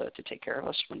 years to take care of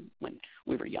us when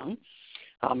we were young.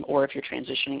 Or if you're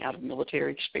transitioning out of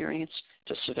military experience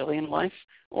to civilian life,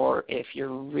 or if you're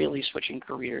really switching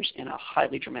careers in a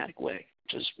highly dramatic way,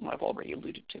 which is what I've already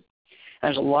alluded to. And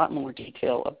there's a lot more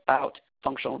detail about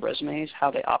functional resumes, how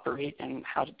they operate, and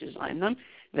how to design them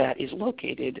that is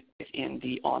located within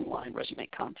the online resume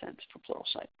content for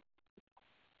Pluralsight.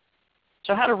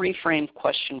 So how to reframe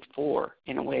question 4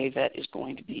 in a way that is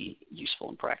going to be useful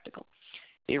and practical.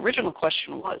 The original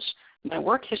question was, my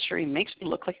work history makes me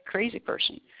look like a crazy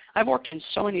person. I've worked in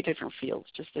so many different fields.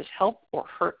 Does this help or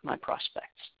hurt my prospects?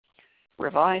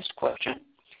 Revised question,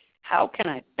 how can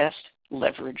I best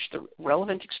leverage the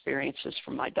relevant experiences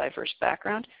from my diverse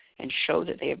background and show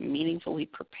that they have meaningfully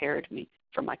prepared me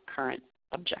for my current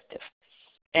objective?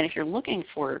 And if you're looking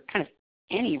for kind of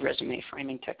any resume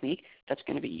framing technique that's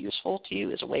going to be useful to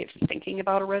you as a way of thinking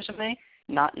about a resume,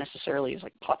 not necessarily as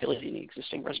like populating the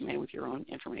existing resume with your own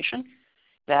information,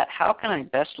 that how can I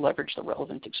best leverage the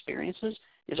relevant experiences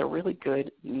is a really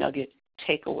good nugget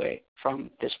takeaway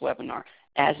from this webinar,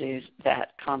 as is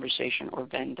that conversation or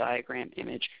Venn diagram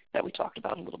image that we talked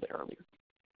about a little bit earlier.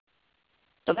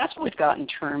 So that's what we've got in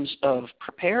terms of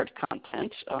prepared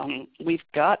content. We've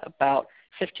got about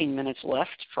 15 minutes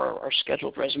left for our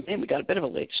scheduled resume. We got a bit of a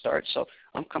late start, so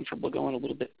I'm comfortable going a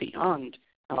little bit beyond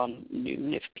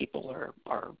noon if people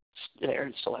are there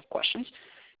and still have questions.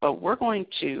 But we're going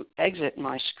to exit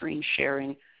my screen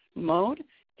sharing mode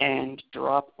and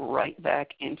drop right back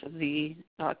into the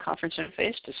conference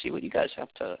interface to see what you guys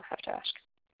have to ask.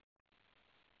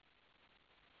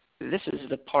 This is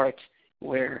the part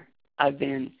where I've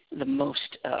been the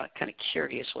most kind of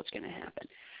curious what's going to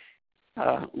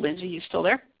happen. Lindsay, you still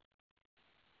there?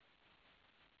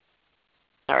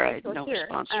 All right, no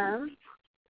response. Can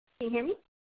you hear me?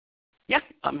 Yeah,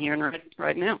 I'm hearing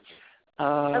right now.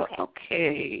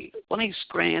 Okay, let me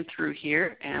scan through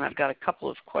here, and I've got a couple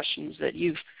of questions that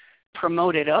you've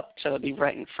promoted up to be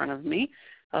right in front of me.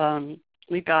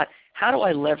 We've got, how do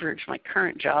I leverage my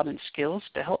current job and skills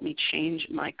to help me change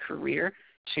my career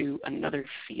to another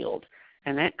field?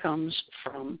 And that comes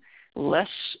from Les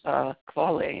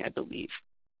Quale, I believe.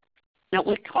 Now,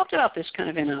 we talked about this kind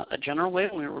of in a general way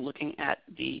when we were looking at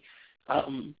the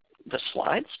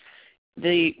slides.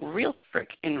 The real trick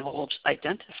involves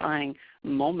identifying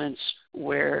moments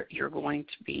where you're going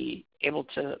to be able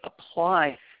to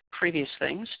apply previous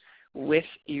things with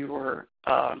your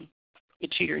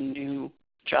to your new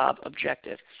job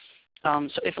objective. So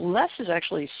if Les is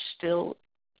actually still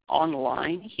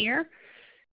online here,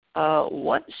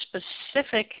 what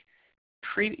specific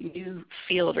new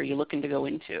field are you looking to go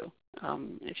into?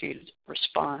 If you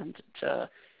respond to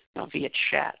via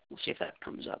chat, we'll see if that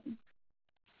comes up.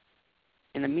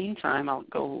 In the meantime, I'll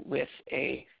go with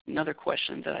another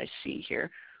question that I see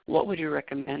here. What would you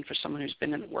recommend for someone who's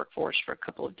been in the workforce for a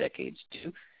couple of decades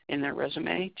do in their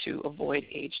resume to avoid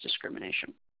age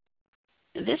discrimination?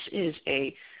 This is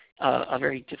a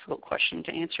very difficult question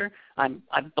to answer.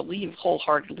 I believe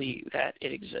wholeheartedly that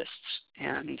it exists,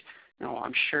 and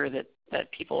I'm sure that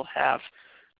people have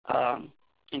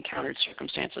encountered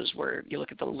circumstances where you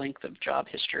look at the length of job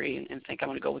history and think I'm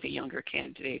going to go with a younger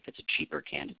candidate that's a cheaper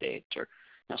candidate, or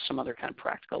some other kind of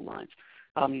practical lines.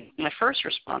 My first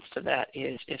response to that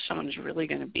is if someone is really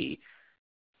going to be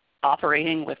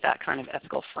operating with that kind of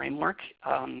ethical framework,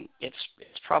 it's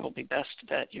probably best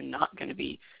that you're not going to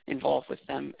be involved with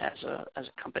them as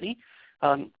a company.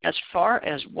 As far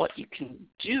as what you can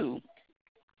do,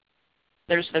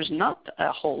 there's not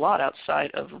a whole lot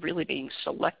outside of really being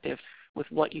selective with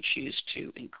what you choose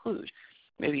to include.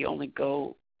 Maybe you only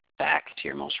go back to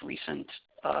your most recent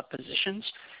positions,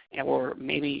 or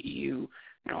maybe you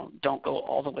don't go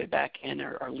all the way back in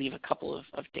or leave a couple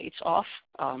of dates off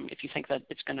if you think that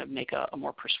it's going to make a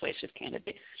more persuasive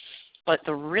candidate. But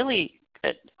the really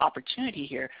good opportunity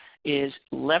here is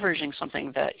leveraging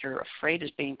something that you're afraid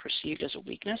is being perceived as a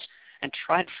weakness and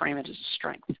try to frame it as a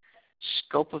strength.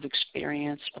 Scope of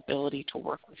experience, ability to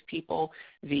work with people,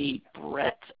 the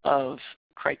breadth of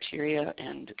criteria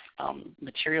and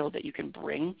material that you can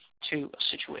bring to a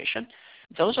situation,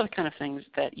 those are the kind of things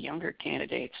that younger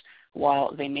candidates,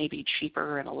 while they may be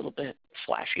cheaper and a little bit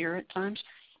flashier at times,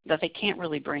 that they can't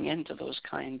really bring into those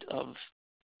kind of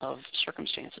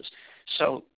circumstances.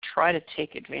 So try to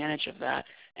take advantage of that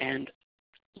and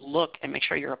look and make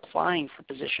sure you're applying for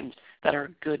positions that are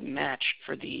a good match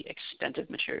for the extensive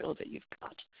material that you've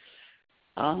got.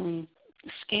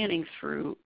 Scanning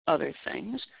through other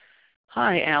things.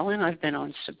 Hi, Alan. I've been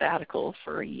on sabbatical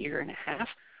for a year and a half,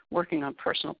 working on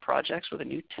personal projects with a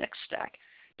new tech stack.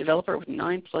 Developer with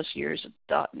 9+ years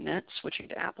of .NET, switching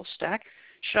to Apple Stack.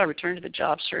 Should I return to the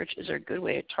job search? Is there a good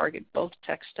way to target both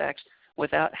tech stacks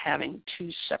without having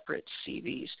 2 separate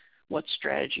CVs? What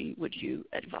strategy would you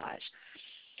advise?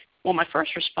 Well, my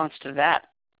first response to that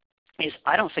is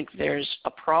I don't think there's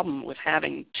a problem with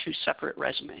having 2 separate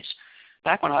resumes.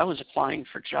 Back when I was applying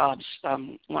for jobs,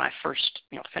 when I first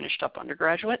finished up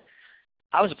undergraduate,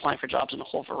 I was applying for jobs in a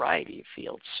whole variety of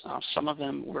fields. Some of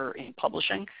them were in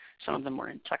publishing, some of them were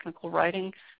in technical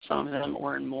writing, some of them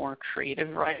were in more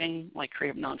creative writing, like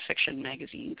creative nonfiction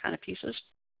magazine kind of pieces.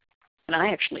 And I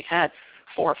actually had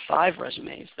 4 or 5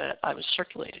 resumes that I was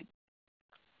circulating.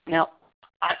 Now,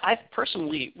 I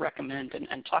personally recommend,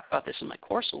 and talk about this in my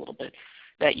course a little bit,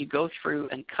 that you go through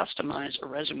and customize a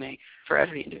resume for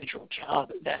every individual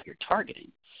job that you're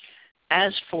targeting.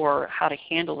 As for how to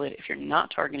handle it if you're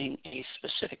not targeting a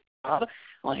specific job,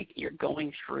 like you're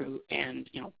going through and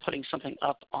putting something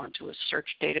up onto a search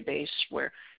database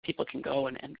where people can go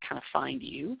and kind of find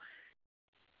you,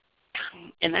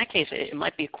 in that case, it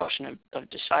might be a question of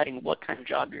deciding what kind of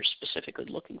job you're specifically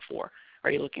looking for.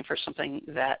 Are you looking for something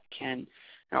that can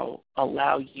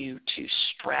allow you to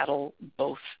straddle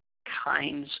both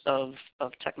kinds of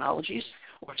technologies,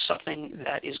 or something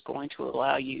that is going to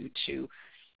allow you to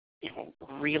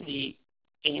really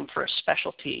aim for a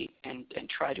specialty and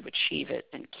try to achieve it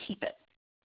and keep it?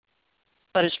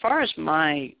 But as far as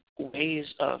my ways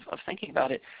of thinking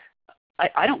about it,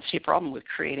 I don't see a problem with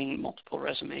creating multiple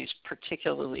resumes,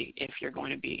 particularly if you're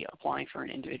going to be applying for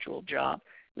an individual job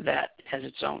that has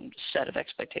its own set of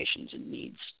expectations and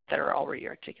needs that are already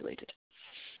articulated.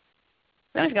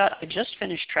 Then I've got, I just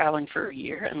finished traveling for a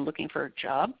year and looking for a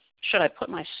job. Should I put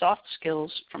my soft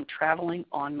skills from traveling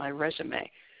on my resume,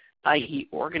 i.e.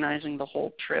 organizing the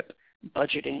whole trip,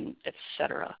 budgeting,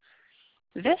 etc.?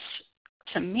 This,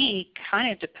 to me,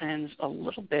 kind of depends a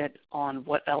little bit on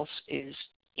what else is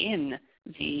in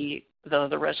the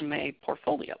resume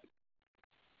portfolio.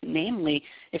 Namely,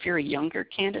 if you're a younger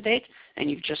candidate and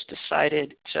you've just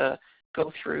decided to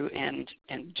go through and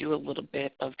do a little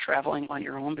bit of traveling on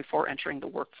your own before entering the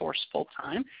workforce full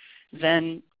time,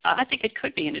 then I think it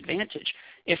could be an advantage,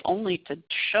 if only to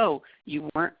show you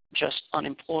weren't just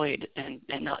unemployed and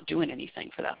not doing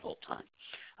anything for that whole time.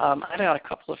 I've got a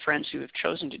couple of friends who have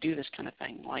chosen to do this kind of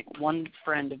thing. Like one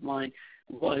friend of mine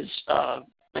was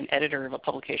an editor of a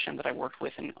publication that I worked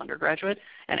with in undergraduate,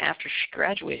 and after she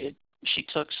graduated, she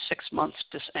took 6 months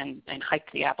and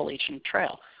hiked the Appalachian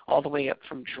Trail all the way up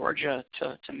from Georgia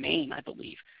to Maine, I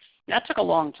believe. And that took a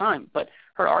long time, but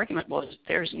her argument was,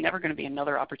 there's never going to be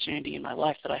another opportunity in my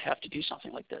life that I have to do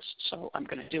something like this, so I'm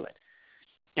going to do it.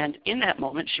 And in that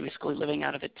moment, she was basically living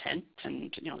out of a tent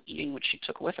and eating what she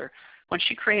took with her. When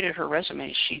she created her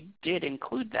resume, she did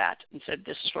include that and said,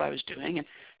 this is what I was doing, and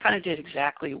kind of did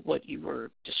exactly what you were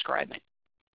describing.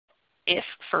 If,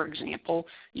 for example,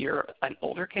 you're an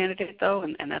older candidate, though,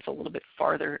 and that's a little bit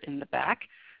farther in the back,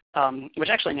 which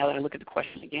actually, now that I look at the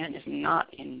question again, is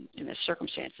not in the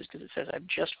circumstances, because it says I've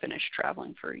just finished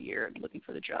traveling for a year and looking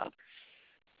for the job.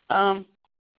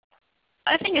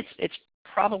 I think it's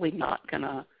probably not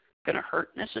gonna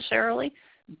hurt necessarily,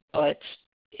 but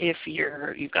if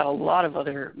you've got a lot of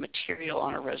other material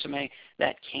on a resume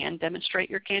that can demonstrate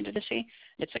your candidacy,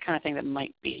 it's the kind of thing that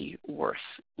might be worth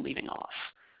leaving off.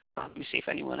 Let me see if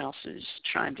anyone else has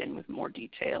chimed in with more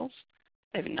details.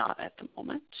 Maybe not at the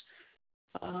moment.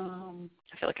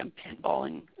 I feel like I'm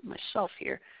pinballing myself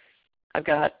here. I've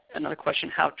got another question.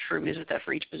 How true is it that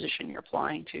for each position you're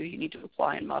applying to, you need to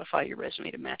apply and modify your resume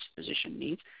to match the position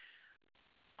needs?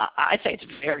 I'd say it's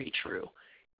very true.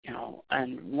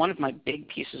 And one of my big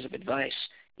pieces of advice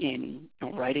in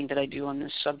writing that I do on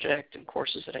this subject and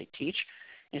courses that I teach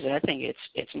is that I think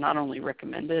it's not only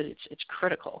recommended, it's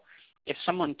critical. If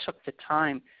someone took the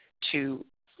time to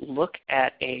look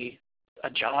at a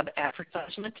job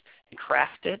advertisement and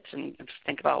craft it and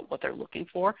think about what they're looking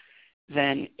for,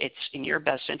 then it's in your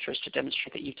best interest to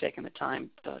demonstrate that you've taken the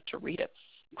time to read it.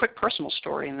 Quick personal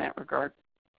story in that regard.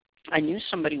 I knew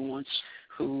somebody once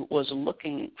who was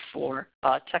looking for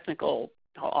technical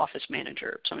office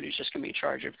manager, somebody who's just going to be in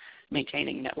charge of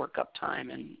maintaining network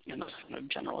uptime and those kind of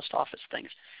generalist office things.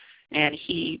 And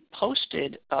he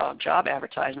posted a job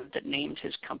advertisement that named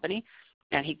his company,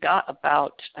 and he got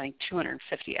about, I think,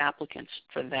 250 applicants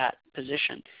for that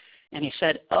position. And he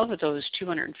said of those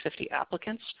 250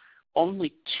 applicants,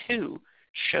 only 2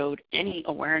 showed any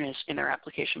awareness in their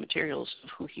application materials of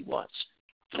who he was,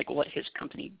 like what his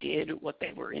company did, what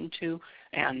they were into,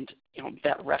 and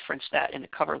that referenced that in the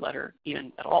cover letter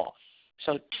even at all.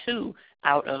 So 2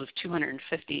 out of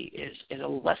 250 is a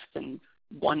less than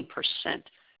 1%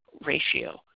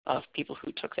 ratio of people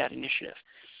who took that initiative.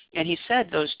 And he said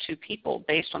those 2 people,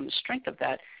 based on the strength of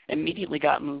that, immediately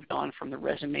got moved on from the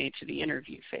resume to the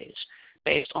interview phase,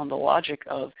 based on the logic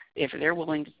of if they're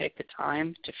willing to take the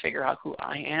time to figure out who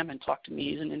I am and talk to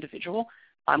me as an individual,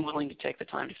 I'm willing to take the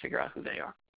time to figure out who they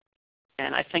are.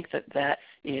 And I think that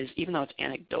is, even though it's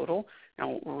anecdotal,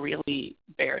 really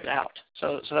bears out.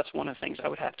 So that's one of the things I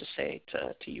would have to say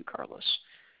to you, Carlos.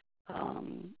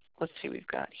 Let's see, we've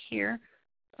got here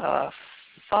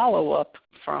follow-up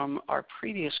from our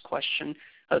previous question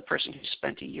of the person who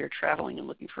spent a year traveling and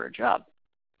looking for a job.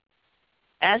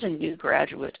 As a new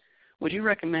graduate, would you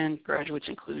recommend graduates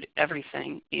include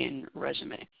everything in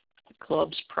resume?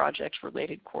 Clubs, projects,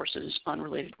 related courses,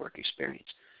 unrelated work experience.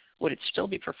 Would it still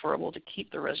be preferable to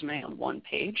keep the resume on 1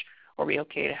 page, or be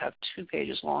okay to have 2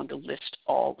 pages long to list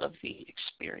all of the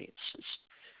experiences?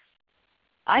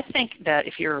 I think that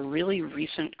if you're a really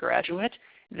recent graduate,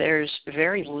 there's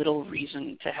very little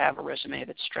reason to have a resume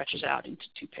that stretches out into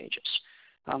 2 pages.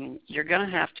 You're going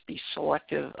to have to be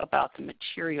selective about the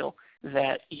material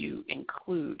that you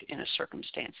include in a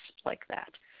circumstance like that.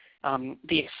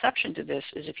 The exception to this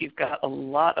is if you've got a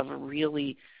lot of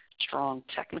really strong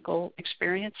technical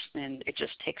experience and it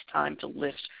just takes time to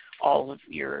list all of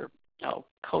your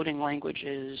coding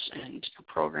languages and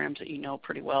programs that you know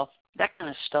pretty well. That kind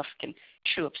of stuff can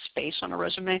chew up space on a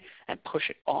resume and push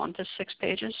it on to 6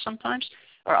 pages sometimes,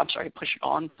 or I'm sorry, push it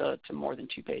on to more than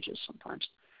 2 pages sometimes.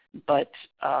 But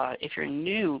if you're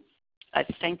new, I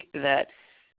think that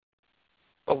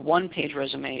a 1-page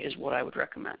resume is what I would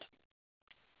recommend.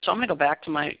 So I'm going to go back to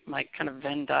my kind of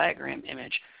Venn diagram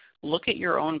image. Look at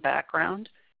your own background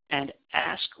and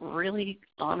ask really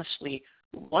honestly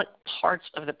what parts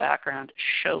of the background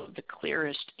show the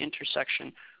clearest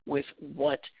intersection with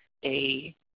what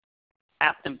a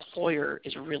employer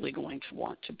is really going to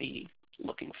want to be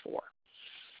looking for.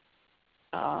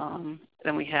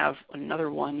 Then we have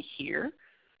another one here.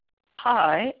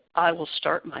 Hi, I will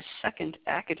start my 2nd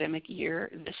academic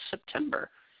year this September.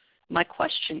 My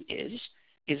question is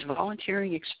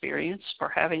volunteering experience or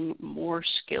having more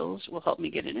skills will help me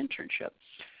get an internship?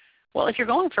 Well, if you're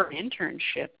going for an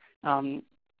internship,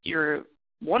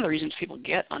 one of the reasons people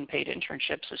get unpaid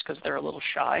internships is because they're a little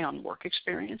shy on work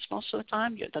experience most of the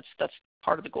time. That's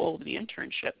part of the goal of the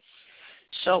internship.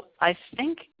 So I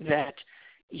think that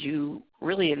you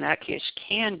really, in that case,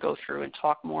 can go through and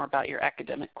talk more about your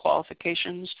academic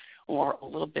qualifications or a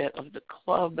little bit of the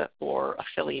club or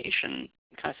affiliation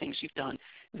kind of things you've done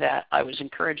that I was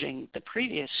encouraging the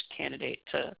previous candidate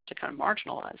to kind of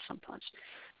marginalize sometimes.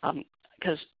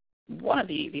 Because one of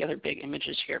the other big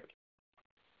images here,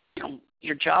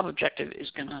 your job objective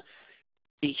is going to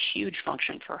be a huge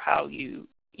function for how you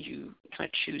kind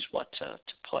of choose what to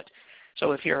put.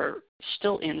 So if you're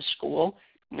still in school,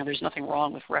 there's nothing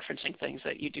wrong with referencing things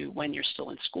that you do when you're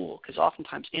still in school, because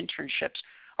oftentimes internships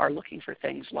are looking for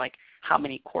things like how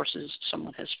many courses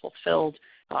someone has fulfilled,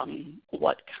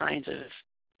 what kinds of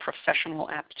professional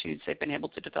aptitudes they've been able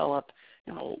to develop,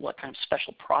 what kind of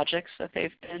special projects that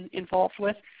they've been involved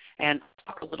with, and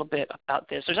talk a little bit about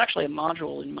this. There's actually a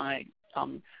module in my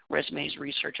Resumes,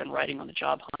 Research, and Writing on the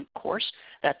Job Hunt course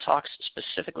that talks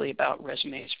specifically about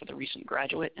resumes for the recent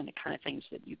graduate and the kind of things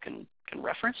that you can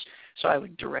reference. So I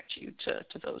would direct you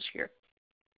to those here.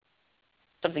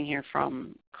 Something here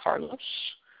from Carlos.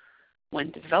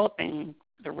 When developing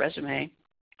the resume,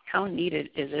 how needed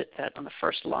is it that on the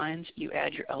first lines you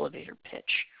add your elevator pitch?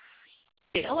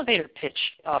 The elevator pitch,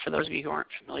 for those of you who aren't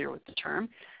familiar with the term,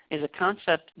 is a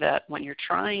concept that when you're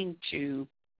trying to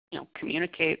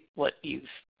communicate what you've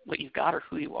got or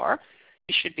who you are,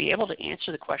 you should be able to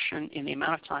answer the question in the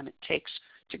amount of time it takes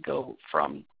to go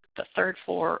from the 3rd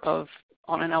floor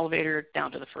on an elevator down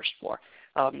to the 1st floor.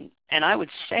 And I would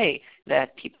say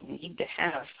that people need to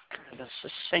have kind of a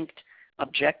succinct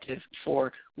objective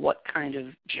for what kind of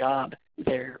job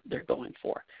they're going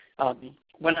for.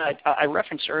 When I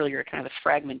referenced earlier kind of the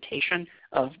fragmentation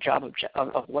of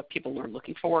what people are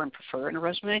looking for and prefer in a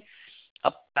resume,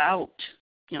 about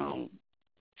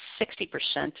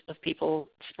 60% of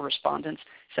respondents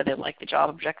said they like the job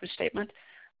objective statement.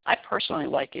 I personally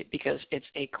like it because it's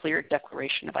a clear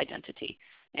declaration of identity,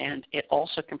 and it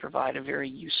also can provide a very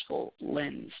useful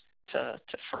lens to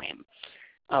frame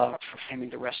for framing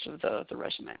the rest of the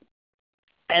resume.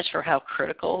 As for how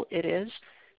critical it is,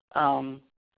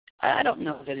 I don't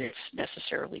know that it's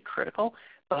necessarily critical,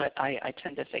 but I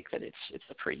tend to think that it's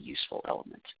a pretty useful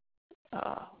element.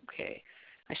 Okay,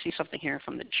 I see something here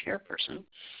from the chairperson.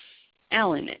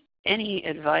 Alan, any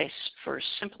advice for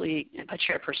simply, and by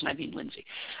chairperson I mean Lindsay,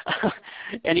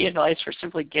 any advice for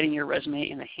simply getting your resume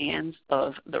in the hands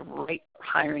of the right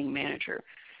hiring manager?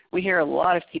 We hear a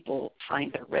lot of people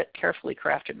find their carefully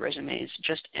crafted resumes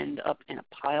just end up in a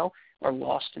pile or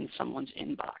lost in someone's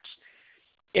inbox.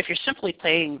 If you're simply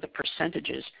playing the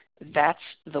percentages, that's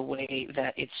the way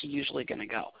that it's usually going to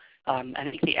go. I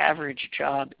think the average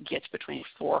job gets between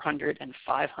 400 and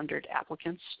 500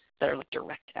 applicants that are like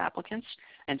direct applicants,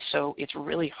 and so it's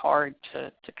really hard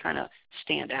to kind of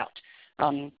stand out.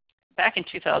 Back in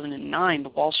 2009, the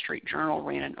Wall Street Journal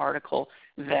ran an article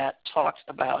that talked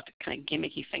about kind of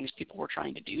gimmicky things people were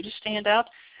trying to do to stand out,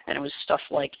 and it was stuff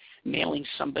like mailing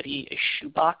somebody a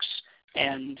shoebox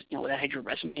and that had your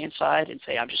resume inside and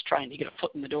say, I'm just trying to get a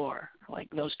foot in the door, like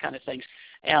those kind of things.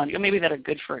 And maybe that are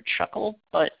good for a chuckle,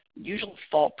 but usually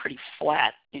fall pretty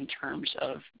flat in terms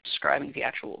of describing the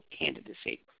actual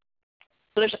candidacy.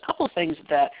 So there's a couple of things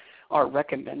that are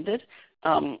recommended.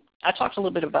 I talked a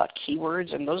little bit about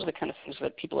keywords, and those are the kind of things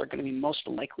that people are going to be most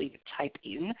likely to type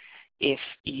in if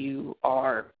you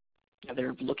are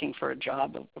they're looking for a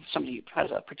job of somebody who has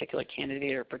a particular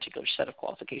candidate or a particular set of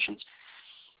qualifications.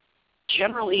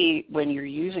 Generally, when you're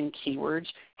using keywords,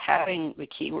 having the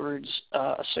keywords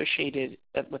associated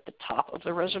with the top of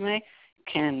the resume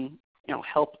can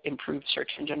help improve search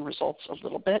engine results a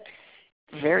little bit.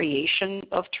 Variation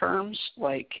of terms,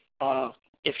 like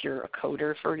if you're a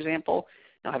coder, for example,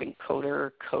 having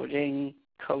coder, coding,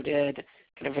 coded,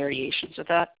 kind of variations of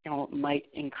that, might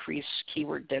increase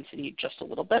keyword density just a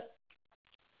little bit.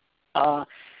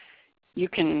 You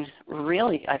can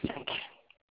really, I think,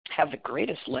 have the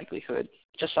greatest likelihood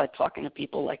just by talking to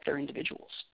people like they're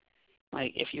individuals.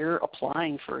 Like if you're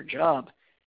applying for a job,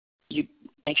 you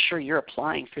make sure you're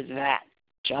applying for that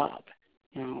job.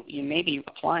 You may be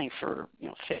applying for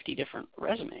 50 different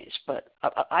resumes, but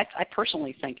I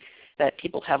personally think that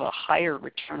people have a higher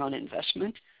return on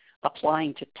investment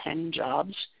applying to 10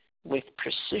 jobs with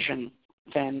precision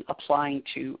than applying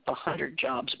to 100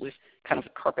 jobs with kind of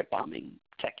a carpet bombing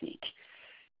technique.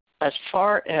 As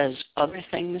far as other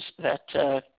things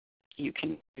that you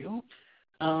can do,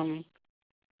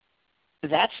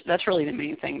 that's really the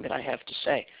main thing that I have to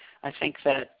say. I think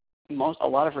that a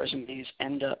lot of resumes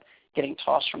end up getting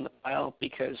tossed from the pile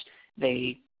because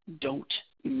they don't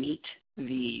meet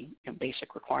the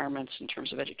basic requirements in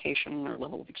terms of education or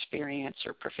level of experience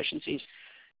or proficiencies,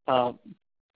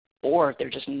 or they're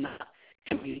just not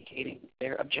communicating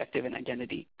their objective and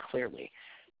identity clearly.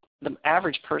 The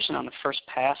average person on the first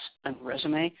pass on a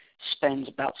resume spends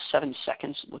about 7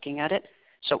 seconds looking at it.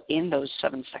 So in those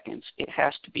 7 seconds, it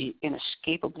has to be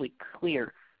inescapably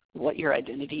clear what your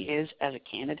identity is as a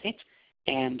candidate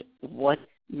and what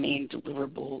main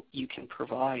deliverable you can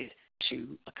provide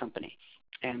to a company.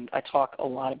 And I talk a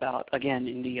lot about, again,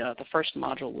 in the first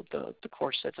module of the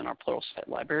course that's in our Pluralsight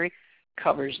library,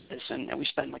 covers this, and we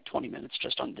spend like 20 minutes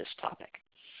just on this topic.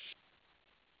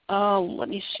 Let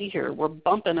me see here. We're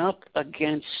bumping up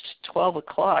against 12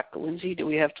 o'clock. Lindsay, do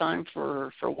we have time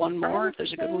for one more? If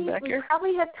there's a good one back here? We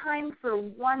probably have time for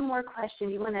one more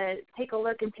question. You want to take a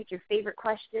look and pick your favorite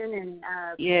question? And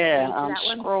yeah, I'm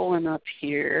scrolling up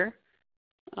here.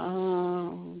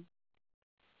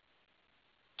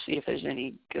 See if there's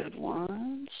any good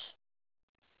ones.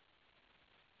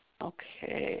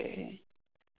 Okay.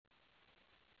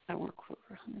 I work with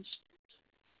hundreds.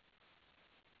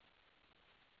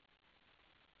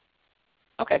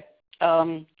 Okay,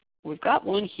 we've got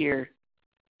one here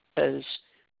that says,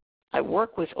 I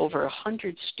work with over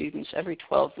 100 students every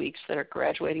 12 weeks that are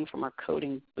graduating from our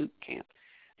coding boot camp.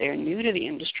 They are new to the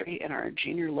industry and are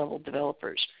junior level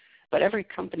developers, but every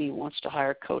company wants to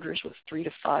hire coders with 3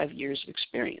 to 5 years of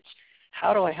experience.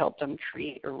 How do I help them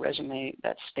create a resume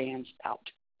that stands out?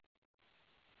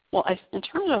 Well, in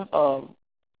terms of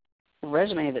a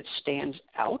resume that stands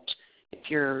out, if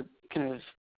you're kind of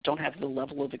don't have the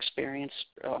level of experience,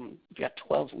 you've got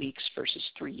 12 weeks versus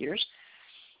 3 years,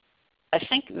 I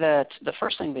think that the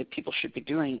first thing that people should be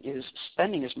doing is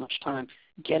spending as much time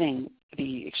getting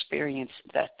the experience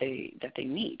that they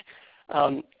need.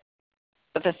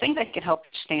 But the thing that can help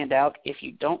stand out if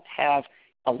you don't have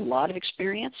a lot of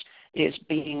experience is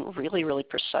being really, really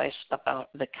precise about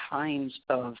the kinds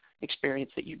of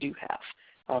experience that you do have.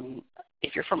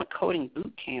 If you're from a coding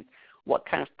boot camp, what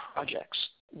kind of projects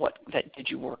did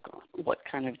you work on? What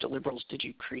kind of deliverables did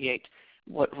you create?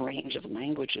 What range of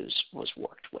languages was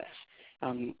worked with?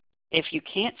 If you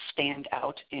can't stand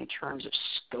out in terms of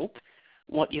scope,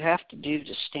 what you have to do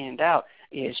to stand out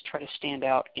is try to stand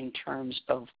out in terms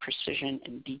of precision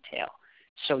and detail.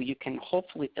 So you can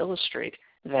hopefully illustrate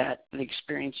that the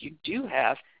experience you do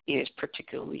have is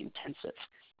particularly intensive.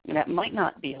 And that might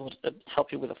not be able to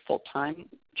help you with a full-time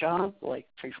job, like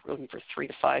if you're looking for 3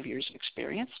 to 5 years of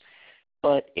experience,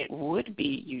 but it would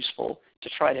be useful to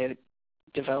try to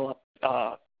develop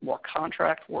more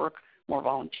contract work, more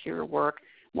volunteer work,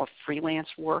 more freelance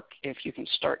work if you can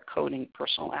start coding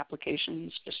personal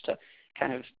applications just to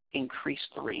kind of increase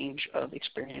the range of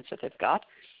experience that they've got.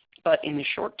 But in the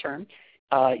short term,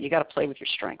 you got to play with your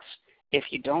strengths. If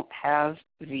you don't have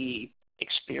the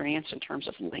experience in terms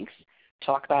of length,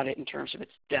 talk about it in terms of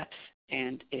its depth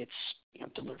and its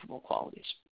deliverable qualities.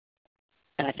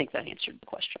 And I think that answered the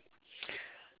question.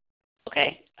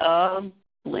 Okay,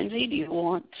 Lindsay, do you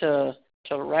want to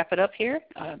wrap it up here?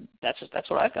 That's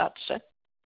what I've got to say.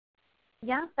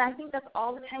 Yes, I think that's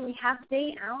all the time we have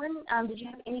today. Alan, did you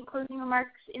have any closing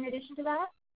remarks in addition to that?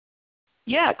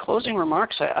 Yeah, closing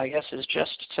remarks, I guess, is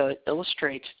just to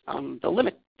illustrate the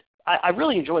limit. I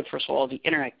really enjoyed, first of all, the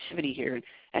interactivity here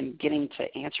and getting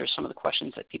to answer some of the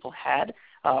questions that people had.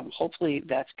 Hopefully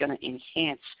that's going to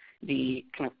enhance the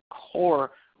kind of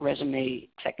core resume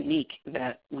technique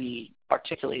that we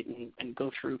articulate and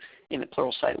go through in the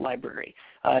Pluralsight library.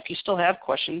 If you still have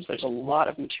questions, there's a lot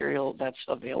of material that's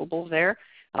available there.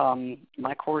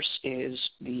 My course is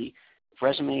the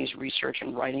Resumes, Research,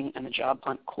 and Writing and the Job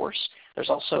Hunt course. There's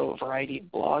also a variety of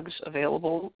blogs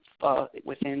available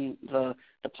within the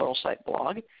Pluralsight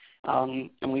blog.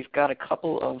 And we've got a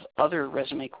couple of other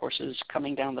resume courses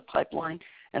coming down the pipeline,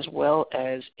 as well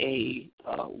as a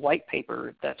white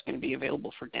paper that's going to be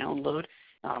available for download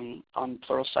on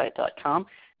pluralsight.com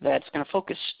that's going to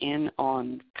focus in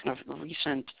on kind of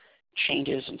recent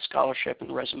changes in scholarship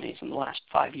and resumes in the last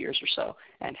 5 years or so,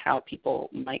 and how people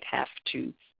might have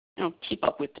to keep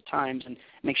up with the times and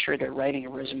make sure they're writing a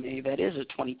resume that is a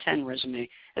 2010 resume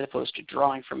as opposed to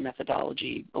drawing from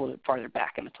methodology a little bit farther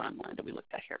back in the timeline that we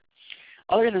looked at here.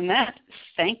 Other than that,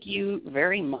 thank you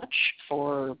very much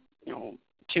for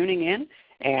tuning in,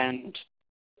 and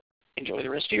enjoy the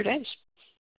rest of your days.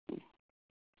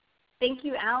 Thank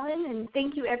you, Alan, and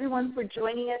thank you everyone for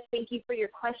joining us. Thank you for your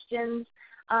questions.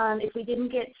 If we didn't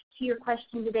get to your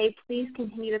question today, please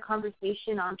continue the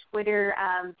conversation on Twitter.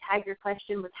 Tag your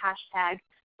question with hashtag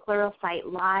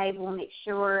PluralsightLive. We'll make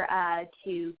sure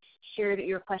to share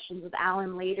your questions with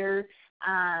Alan later.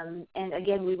 And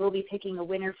again, we will be picking a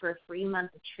winner for a free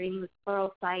month of training with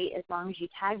Pluralsight as long as you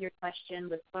tag your question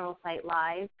with Pluralsight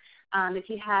Live. If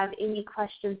you have any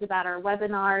questions about our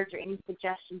webinars or any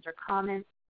suggestions or comments,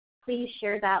 please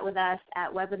share that with us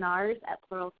at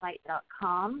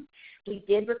webinars@pluralsight.com. We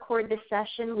did record this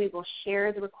session. We will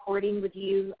share the recording with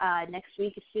you next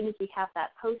week. As soon as we have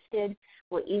that posted,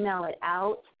 we'll email it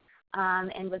out.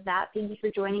 And with that, thank you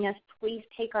for joining us. Please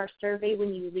take our survey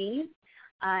when you leave,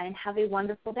 and have a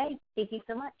wonderful day. Thank you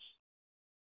so much.